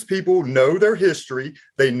 Those people know their history.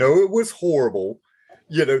 They know it was horrible.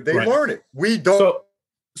 You know, they learn it. We don't.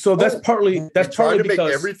 So that's partly to because make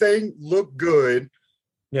everything look good.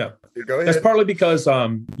 Yeah. Go ahead. That's partly because,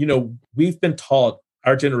 you know, we've been taught,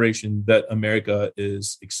 our generation, that America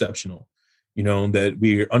is exceptional. You know, that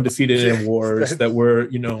we're undefeated in wars, that we're,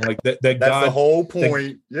 you know, like that that's God, the whole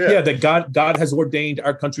point. That God has ordained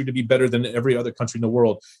our country to be better than every other country in the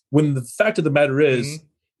world. When the fact of the matter is,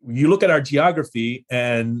 you look at our geography,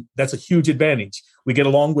 and that's a huge advantage. We get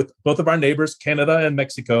along with both of our neighbors, Canada and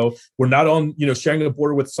Mexico. We're not on, you know, sharing a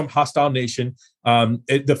border with some hostile nation.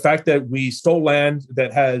 The fact that we stole land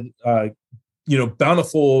that had, you know,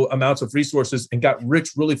 bountiful amounts of resources and got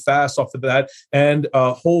rich really fast off of that, and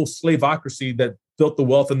a whole slaveocracy that built the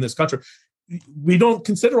wealth in this country. We don't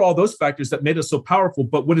consider all those factors that made us so powerful,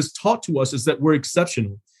 but what is taught to us is that we're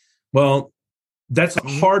exceptional. Well, that's a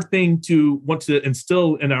hard thing to want to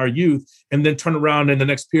instill in our youth and then turn around in the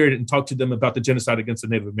next period and talk to them about the genocide against the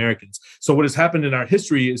Native Americans. So what has happened in our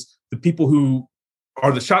history is the people who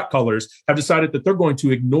are the shot callers have decided that they're going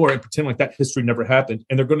to ignore and pretend like that history never happened.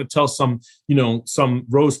 And they're going to tell some, you know, some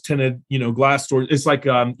rose tinted, you know, glass story. It's like,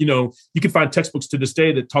 you know, you can find textbooks to this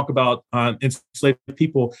day that talk about enslaved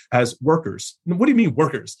people as workers. What do you mean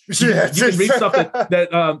workers? You can read stuff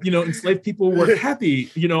that you know, enslaved people were happy,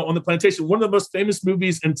 you know, on the plantation. One of the most famous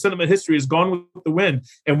movies in cinema history is Gone with the Wind.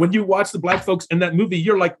 And when you watch the black folks in that movie,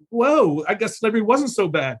 you're like, whoa, I guess slavery wasn't so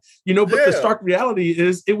bad, you know, but the stark reality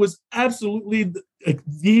is it was absolutely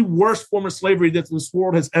the worst form of slavery that this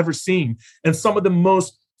world has ever seen. And some of the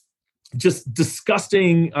most just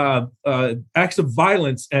disgusting acts of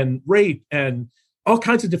violence and rape and all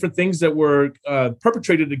kinds of different things that were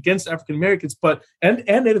perpetrated against African Americans, and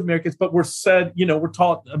Native Americans, but we're said, you know, we're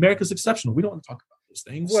taught America's exceptional. We don't want to talk about those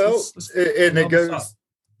things. Well,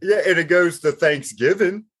 and it goes to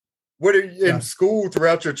Thanksgiving. What are you in school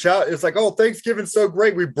throughout your child? It's like, oh, Thanksgiving's so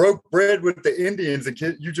great. We broke bread with the Indians, and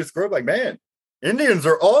you just grow up like, man, Indians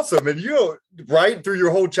are awesome. And you know, right through your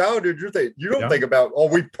whole childhood, you don't think about, oh,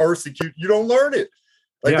 we persecute. You don't learn it.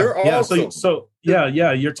 Like they're awesome. So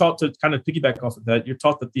you're taught to kind of piggyback off of that. You're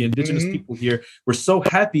taught that the indigenous people here were so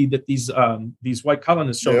happy that these white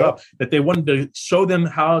colonists showed up, that they wanted to show them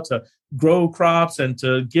how to grow crops and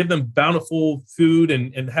to give them bountiful food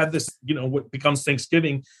and have this, you know, what becomes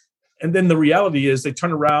Thanksgiving. And then the reality is they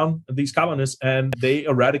turn around, these colonists, and they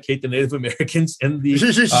eradicate the Native Americans in the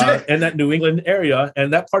in that New England area,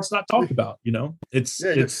 and that part's not talked about. You know, it's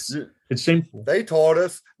shameful. They taught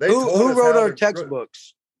us. Who wrote our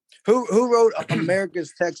textbooks? Who wrote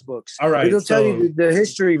America's textbooks? All right, it'll tell you the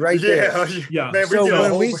history right there. Yeah. Man, so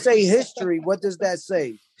when we say history, what does that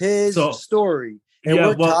say? His story, and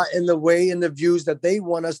we're taught in the way and the views that they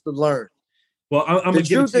want us to learn. Well, the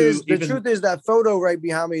truth is that photo right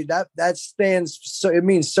behind me, that stands, so it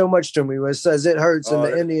means so much to me. Where it says it hurts, and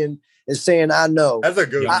the Indian is saying, I know. That's a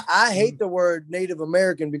good one. I hate the word Native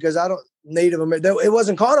American because it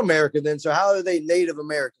wasn't called America then. So how are they Native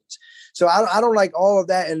Americans? So I don't like all of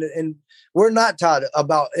that. And we're not taught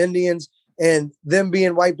about Indians and them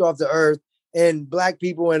being wiped off the earth and black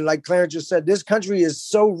people. And like Clarence just said, this country is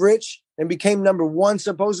so rich and became number one,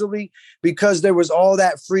 supposedly, because there was all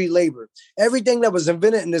that free labor. Everything that was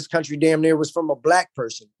invented in this country, damn near, was from a black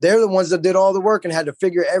person. They're the ones that did all the work and had to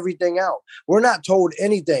figure everything out. We're not told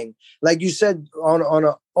anything. Like you said on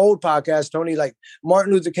an old podcast, Tony, like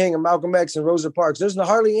Martin Luther King and Malcolm X and Rosa Parks, there's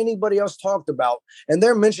hardly anybody else talked about, and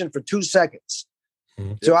they're mentioned for 2 seconds.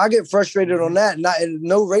 So I get frustrated on that. And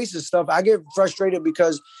no racist stuff. I get frustrated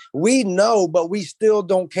because we know, but we still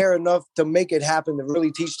don't care enough to make it happen to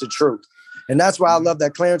really teach the truth. And that's why I love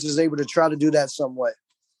that Clarence is able to try to do that some way.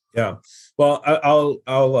 Yeah. Well,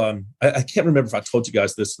 I can't remember if I told you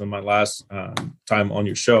guys this in my last time on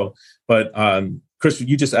your show, but Chris,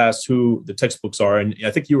 you just asked who the textbooks are, and I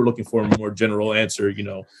think you were looking for a more general answer.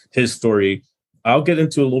 His story. I'll get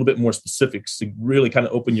into a little bit more specifics to really kind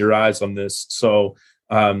of open your eyes on this. So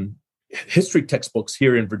history textbooks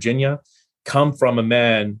here in Virginia come from a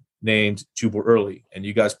man named Jubal Early. And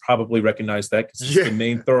you guys probably recognize that because it's the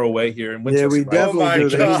main thoroughway here in Winchester. Yeah, we definitely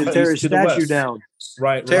do. They need to tear his statue down.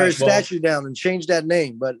 Right. Tear his statue down and change that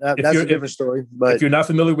name. But that's a different story. But if you're not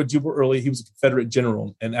familiar with Jubal Early, he was a Confederate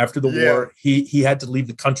general. And after the war, he had to leave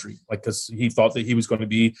the country, because he thought that he was going to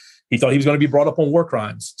be brought up on war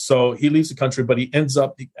crimes. So he leaves the country, but he ends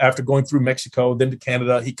up, after going through Mexico, then to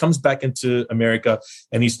Canada, he comes back into America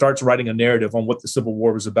and he starts writing a narrative on what the Civil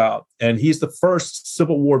War was about. And he's the first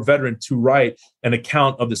Civil War veteran to write an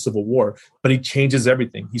account of the Civil War, but he changes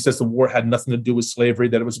everything. He says the war had nothing to do with slavery,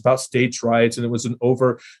 that it was about states' rights, and it was an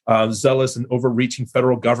zealous and overreaching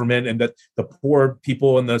federal government, and that the poor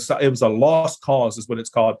people it was a lost cause, is what it's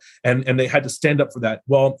called, and they had to stand up for that.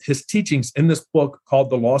 Well, his teachings in this book called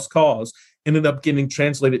The Lost Cause ended up getting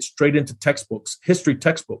translated straight into textbooks, history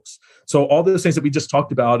textbooks. So all those things that we just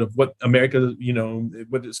talked about of what America,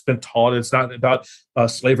 what it's been taught, it's not about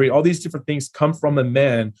slavery. All these different things come from a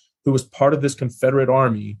man who was part of this Confederate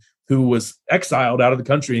army, who was exiled out of the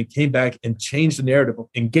country and came back and changed the narrative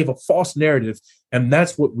and gave a false narrative. And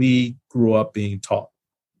that's what we grew up being taught.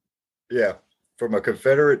 Yeah. From a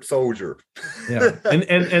Confederate soldier. Yeah. And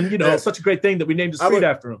it's such a great thing that we named the street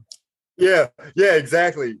after him. Yeah,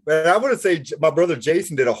 exactly. But I want to say my brother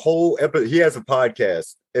Jason did a whole episode. He has a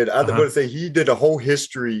podcast, and I want to say he did a whole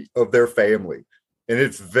history of their family, and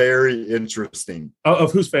it's very interesting.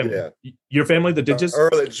 Of whose family? Yeah. Your family, the Digits?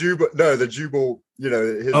 The Jubal. His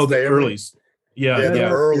the family. Earlys. Yeah. The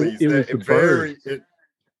Earlys. It was the Birds.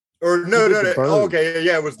 Okay,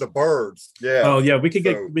 it was the Birds. Yeah. Oh, yeah, we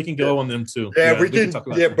can go on them too. Yeah, we can talk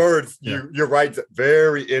about Birds. Yeah. You're right.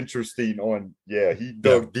 Very interesting on. Yeah, he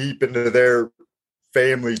dug deep into their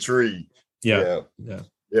family tree. Yeah.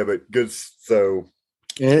 But good. So.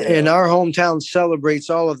 And our hometown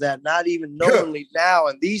celebrates all of that, not even knowingly now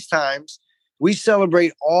in these times. We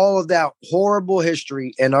celebrate all of that horrible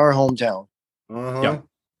history in our hometown. Uh-huh.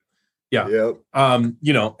 Yeah.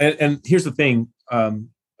 And here's the thing.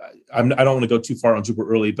 I don't want to go too far on Jubal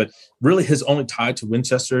Early, but really his only tie to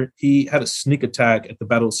Winchester, he had a sneak attack at the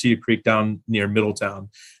Battle of Cedar Creek down near Middletown.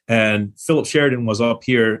 And Philip Sheridan was up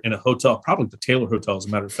here in a hotel, probably the Taylor Hotel, as a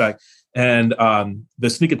matter of fact. And the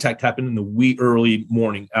sneak attack happened in the wee early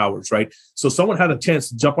morning hours, right? So someone had a chance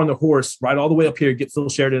to jump on their horse, ride all the way up here, get Phil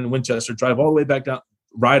Sheridan in Winchester, drive all the way back down,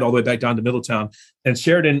 ride all the way back down to Middletown. And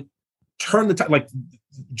Sheridan turned the time, like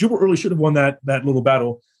Jubal Early should have won that little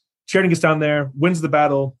battle. Sheridan gets down there, wins the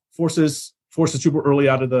battle, forces Jubal Early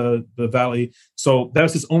out of the valley. So that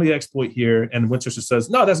was his only exploit here. And Winchester says,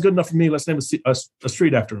 no, that's good enough for me. Let's name a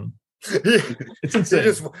street after him. It's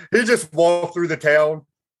insane. He just walked through the town.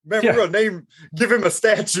 Man, we're gonna give him a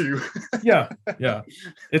statue. yeah.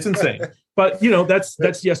 It's insane. But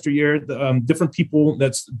that's yesteryear. Different people,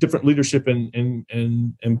 that's different leadership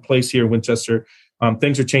in place here in Winchester.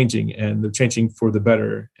 Things are changing, and they're changing for the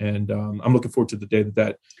better. And I'm looking forward to the day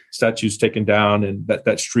that statue's taken down and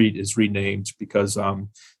that street is renamed, because,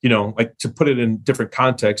 like, to put it in different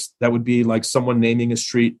context, that would be like someone naming a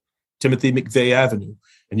street Timothy McVeigh Avenue.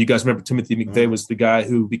 And you guys remember Timothy McVeigh was the guy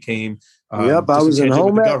who became I was in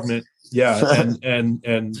home with the government. Yeah,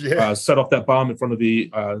 and set off that bomb in front of the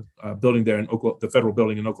building there in the federal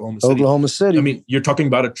building in Oklahoma City. I mean, you're talking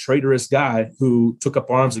about a traitorous guy who took up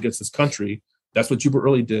arms against this country. That's what Jubal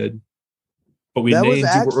Early did. But we named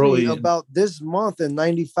Jubal Early about this month in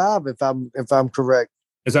 '95, if I'm correct.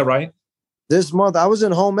 Is that right? This month I was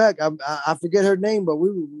in home ec. I forget her name, but we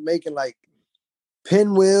were making like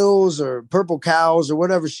pinwheels or purple cows or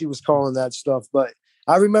whatever she was calling that stuff. But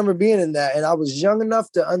I remember being in that, and I was young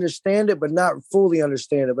enough to understand it, but not fully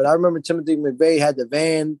understand it. But I remember Timothy McVeigh had the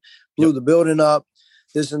van, blew the building up,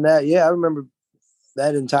 this and that. Yeah, I remember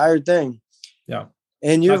that entire thing. Yeah.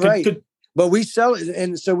 And you're right. But we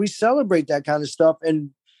celebrate that kind of stuff.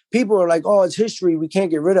 And people are like, oh, it's history. We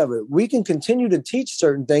can't get rid of it. We can continue to teach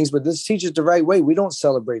certain things, but let's teach it the right way. We don't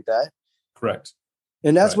celebrate that. Correct.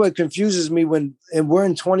 And that's what confuses me and we're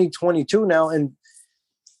in 2022 now. And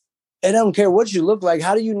I don't care what you look like.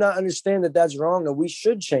 How do you not understand that that's wrong and we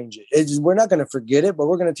should change it? We're not going to forget it, but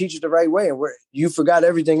we're going to teach it the right way. And you forgot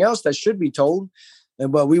everything else that should be told.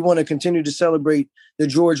 But we want to continue to celebrate the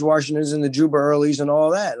George Washingtons and the Juba Earleys and all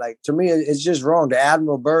that. Like, to me, it's just wrong. The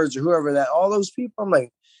Admiral Byrds or whoever all those people, I'm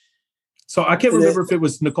like. So I can't remember if it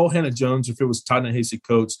was Nicole Hannah-Jones or if it was Ta-Nehisi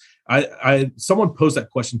Coates. Someone posed that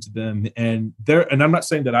question to them, and I'm not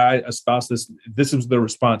saying that I espouse this. This was their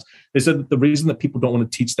response. They said that the reason that people don't want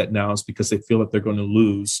to teach that now is because they feel that they're going to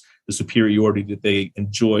lose the superiority that they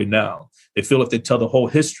enjoy now. They feel if they tell the whole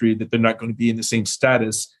history that they're not going to be in the same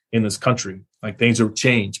status in this country. Like, things are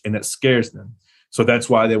changed, and that scares them. So that's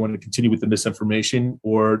why they want to continue with the misinformation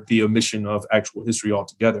or the omission of actual history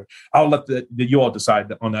altogether. I'll let you all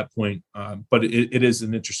decide on that point, but it is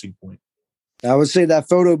an interesting point. I would say that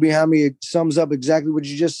photo behind me sums up exactly what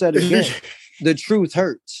you just said again. The truth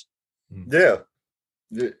hurts. Yeah.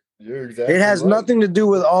 You're exactly It has right. nothing to do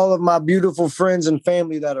with all of my beautiful friends and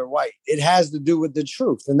family that are white. It has to do with the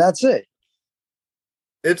truth, and that's it.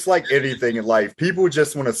 It's like anything in life. People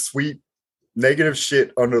just want to sweep negative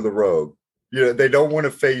shit under the rug. They don't want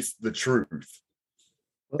to face the truth.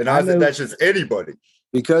 And I think that's just anybody.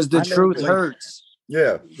 Because the truth hurts.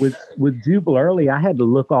 Yeah. With Jubal Early, I had to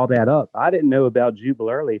look all that up. I didn't know about Jubal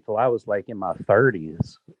Early till I was like in my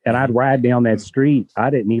 30s. And I'd ride down that street. I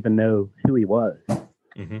didn't even know who he was.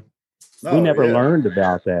 Mm-hmm. We never learned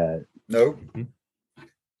about that. Nope. Mm-hmm.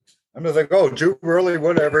 I'm just like, oh, Jubal Early,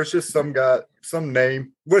 whatever. It's just some guy, some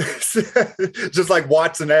name. Just like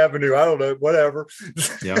Watson Avenue. I don't know, whatever.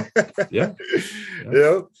 Yeah.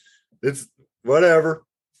 It's whatever.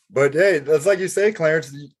 But hey, that's like you say,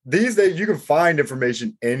 Clarence, these days you can find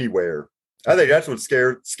information anywhere. I think that's what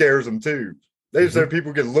scares them too. They say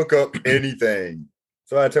people can look up anything.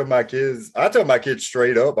 So I tell my kids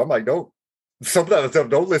straight up, I'm like, sometimes I tell them,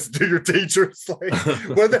 don't listen to your teachers. Like,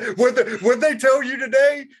 when they tell you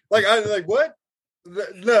today, like, I like, what?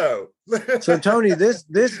 No. So Tony, this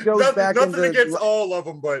goes back nothing against all of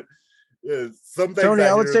them, but some things. Tony,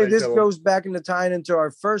 I would say this goes back into tying into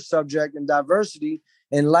our first subject in diversity,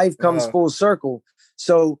 and life comes full circle.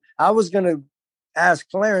 So I was going to ask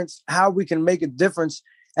Clarence how we can make a difference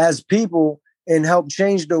as people and help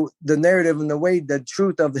change the narrative and the way the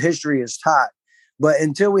truth of the history is taught. But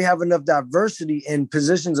until we have enough diversity in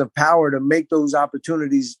positions of power to make those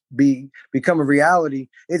opportunities become a reality,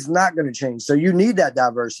 it's not going to change. So you need that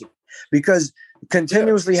diversity, because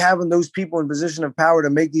continuously having those people in position of power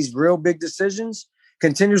to make these real big decisions,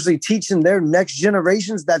 continuously teaching their next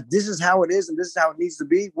generations that this is how it is and this is how it needs to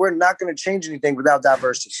be, we're not going to change anything without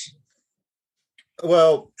diversity.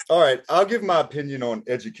 Well, all right. I'll give my opinion on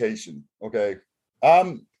education. Okay.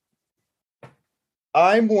 I'm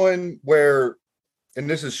one where, and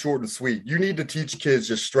this is short and sweet, you need to teach kids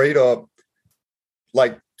just straight up,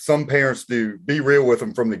 like some parents do, be real with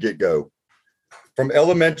them from the get-go. From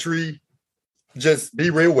elementary, just be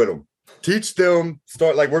real with them. Teach them,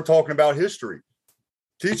 start like we're talking about history.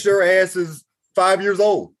 Teach their asses 5 years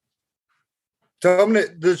old. Tell them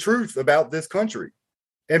the truth about this country.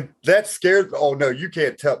 And that scares, oh no, you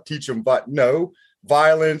can't teach them, but no,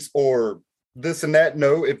 violence or this and that.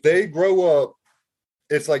 No, if they grow up,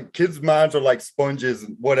 it's like kids' minds are like sponges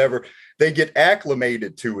and whatever. They get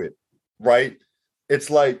acclimated to it, right? It's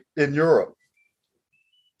like in Europe,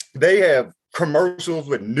 they have commercials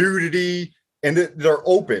with nudity and they're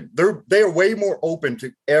open. They are way more open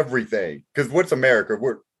to everything. Because what's America?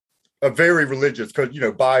 We're a very religious, because,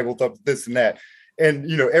 Bible, this and that. And,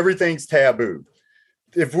 everything's taboo.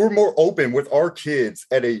 If we're more open with our kids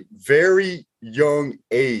at a very young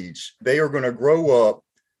age, they are going to grow up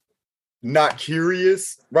not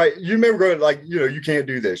curious, right? You remember growing like, you can't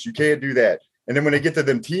do this, you can't do that. And then when they get to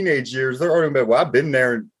them teenage years, they're already like, well, I've been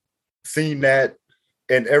there and seen that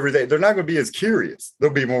and everything. They're not going to be as curious.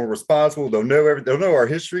 They'll be more responsible. They'll know everything. They'll know our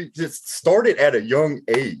history. Just start it at a young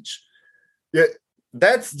age. Yeah,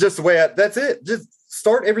 that's just the way. That's it. Just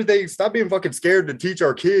start everything. Stop being fucking scared to teach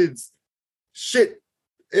our kids shit.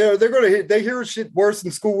 They hear shit worse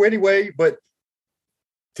in school anyway, but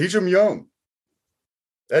teach them young.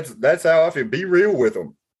 That's how I feel. Be real with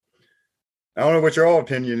them. I don't know what your all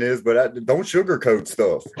opinion is, but don't sugarcoat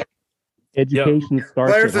stuff. Education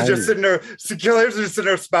starts. Clarence is just sitting there. Clarence is just sitting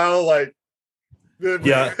there smiling like.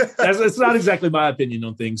 Yeah, it's not exactly my opinion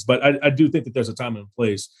on things, but I do think that there's a time and a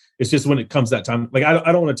place. It's just when it comes that time. Like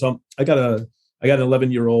I don't want to tell. I got I got an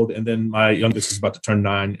 11-year-old, and then my youngest is about to turn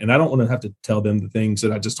 9, and I don't want to have to tell them the things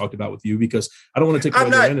that I just talked about with you because I don't want to take away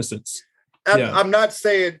their innocence. I'm not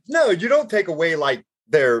saying no. You don't take away like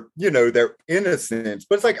their innocence,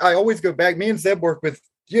 but it's like I always go back. Me and Zeb work with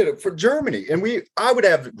for Germany, and I would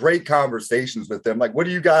have great conversations with them. Like, what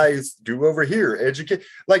do you guys do over here? Educate.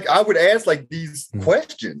 Like, I would ask like these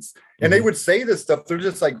questions, and they would say this stuff. They're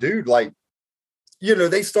just like, dude, like,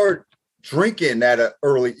 they start drinking at an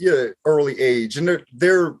early age, and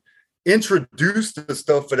they're introduced to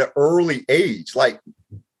stuff at an early age, like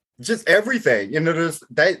just everything.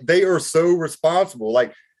 They are so responsible.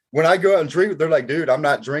 Like when I go out and drink, they're like, dude, I'm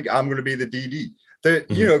not drinking. I'm going to be the DD.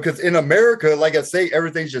 Because in America, like I say,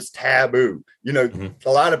 everything's just taboo. A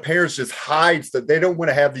lot of parents just hide that they don't want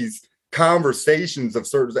to have these conversations of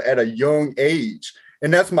sorts at a young age.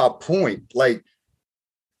 And that's my point. Like,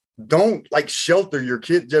 don't like shelter your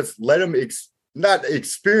kid. Just let them not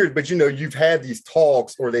experience, but you've had these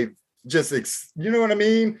talks, or they've just you know what I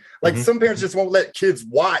mean? Like some parents just won't let kids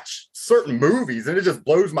watch certain movies, and it just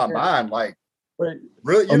blows my mind. Like,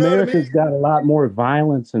 really, America's got a lot more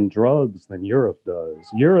violence and drugs than Europe does.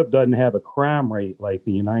 Europe doesn't have a crime rate like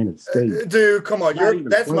the United States. Dude, come on.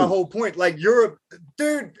 That's my whole point. Like Europe,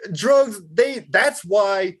 dude, drugs, that's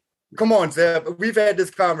why, come on, Zeb. We've had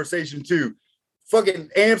this conversation too. Fucking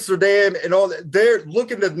Amsterdam and all that. They're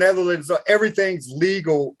looking at the Netherlands, everything's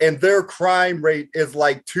legal, and their crime rate is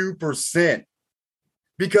like 2%.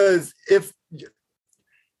 Because if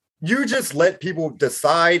you just let people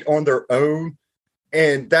decide on their own,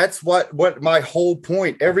 and that's what my whole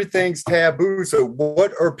point, everything's taboo. So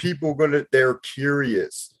what are people they're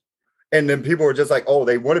curious. And then people are just like, oh,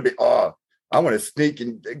 they want to be, I want to sneak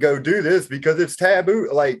and go do this because it's taboo.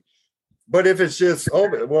 Like, but if it's just,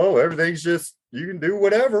 everything's just, you can do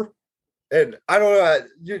whatever. And I don't know.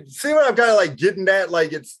 You see what I'm kind of like getting at?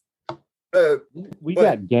 Like it's, we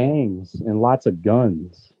got gangs and lots of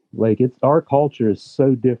guns. Like our culture is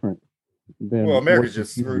so different than America's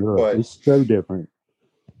just Europe. It's so different.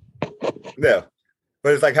 Yeah.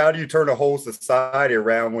 But it's like, how do you turn a whole society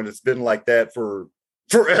around when it's been like that for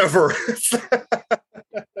forever?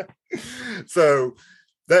 So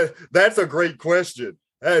that's a great question.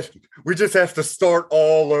 We just have to start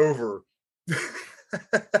all over.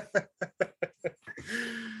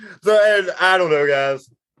 So, and I don't know, guys.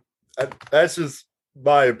 That's just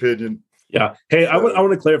my opinion. Yeah. Hey, I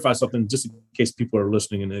want to clarify something just in case people are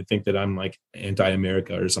listening and they think that I'm like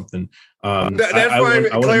anti-America or something. I want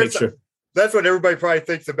to make sure. That's what everybody probably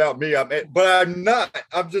thinks about me. But I'm not.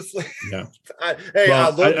 I'm just like, yeah. I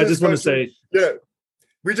just want to say,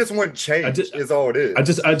 we just want change. Is all it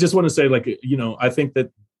is. I just want to say, like, I think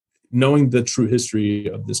that knowing the true history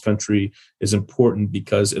of this country is important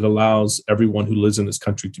because it allows everyone who lives in this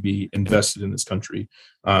country to be invested in this country.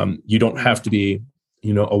 You don't have to be,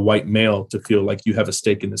 a white male to feel like you have a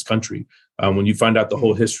stake in this country. When you find out the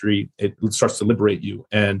whole history, it starts to liberate you,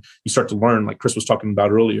 and you start to learn, like Chris was talking about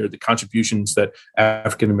earlier, the contributions that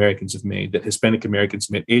African Americans have made, that Hispanic Americans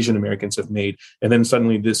made, Asian Americans have made, and then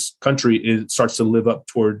suddenly this country starts to live up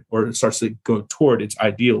toward, or it starts to go toward its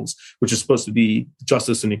ideals, which is supposed to be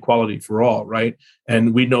justice and equality for all, right?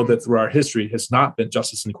 And we know that through our history, it has not been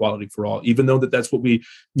justice and equality for all, even though that's what we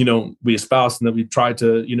espouse and that we try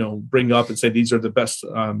to, bring up and say these are the best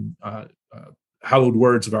hallowed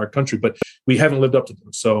words of our country, but we haven't lived up to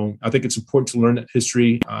them. So I think it's important to learn that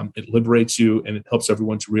history. It liberates you, and it helps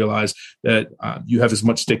everyone to realize that you have as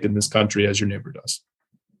much stake in this country as your neighbor does.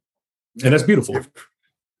 And that's beautiful.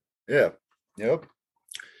 Yeah. Yep.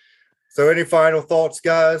 So any final thoughts,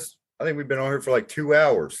 guys? I think we've been on here for like 2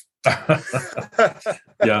 hours.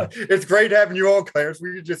 Yeah. It's great having you on, Clarence.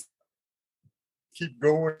 We could just keep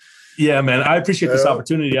going. Yeah, man. I appreciate this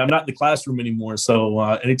opportunity. I'm not in the classroom anymore. So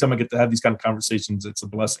anytime I get to have these kind of conversations, it's a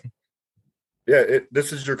blessing. Yeah,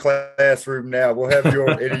 this is your classroom now. We'll have you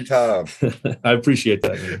on anytime. I appreciate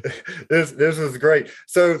that, man. This was great.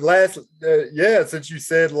 So since you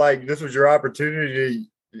said like this was your opportunity,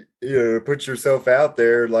 to put yourself out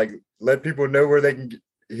there, like let people know where they can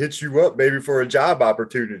hit you up maybe for a job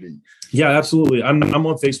opportunity. Yeah, absolutely. I'm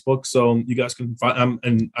on Facebook, so you guys can find.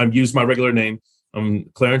 And I've used my regular name. I'm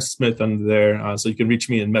Clarence Smith under there, so you can reach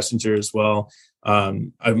me in Messenger as well.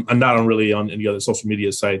 I'm not on any other social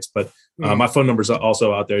media sites, but my phone number is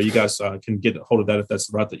also out there. You guys can get a hold of that if that's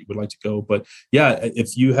the route that you would like to go. But yeah,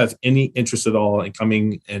 if you have any interest at all in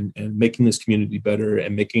coming and making this community better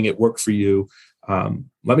and making it work for you,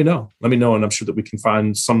 let me know. And I'm sure that we can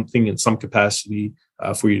find something in some capacity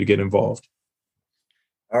for you to get involved.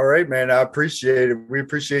 All right, man. I appreciate it. We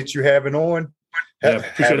appreciate you having on. Yeah,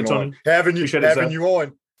 appreciate it, Tony. Having you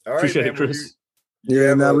on. All right, appreciate man. it, Chris.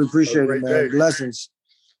 Yeah, man, we appreciate it, man. Blessings.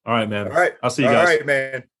 All right, man. All right. I'll see you guys.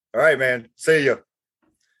 All right, man. See you.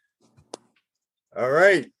 All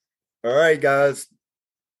right, guys.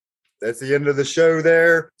 That's the end of the show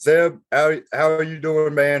there. Zeb, how are you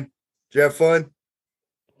doing, man? Did you have fun?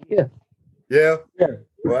 Yeah. Yeah? Yeah.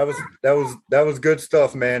 Well, that was good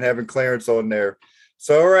stuff, man, having Clarence on there.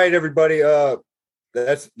 So, all right, everybody.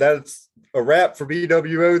 That's a wrap for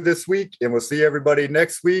BWO this week, and we'll see everybody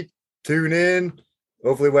next week. Tune in.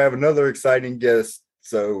 Hopefully we'll have another exciting guest.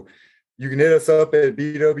 So you can hit us up at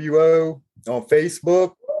BWO on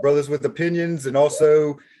Facebook, Brothers with Opinions, and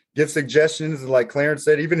also give suggestions. Like Clarence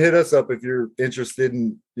said, even hit us up if you're interested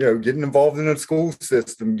in, getting involved in the school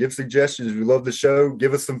system. Give suggestions. We love the show.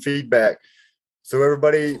 Give us some feedback. So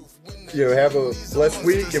everybody, have a blessed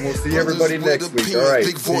week, and we'll see everybody next week. All right.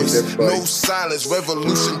 Big voice, no silence,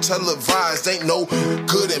 revolution televised. Ain't no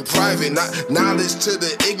good in private, not knowledge to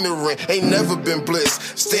the ignorant. Ain't never been bliss.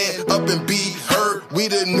 Stand up and be heard. We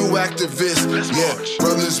the new activists. Yeah,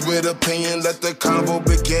 brothers with opinion, let the convo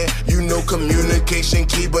begin. Communication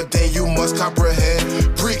key, but then you must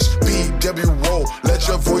comprehend. Preach, BWO, let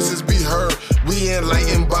your voices be heard. We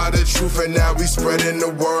enlightened by the truth, and now we spreading the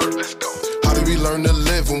word. Let's go. How do we learn to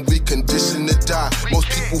live when we conditioned to die? Most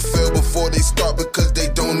people fail before they start, but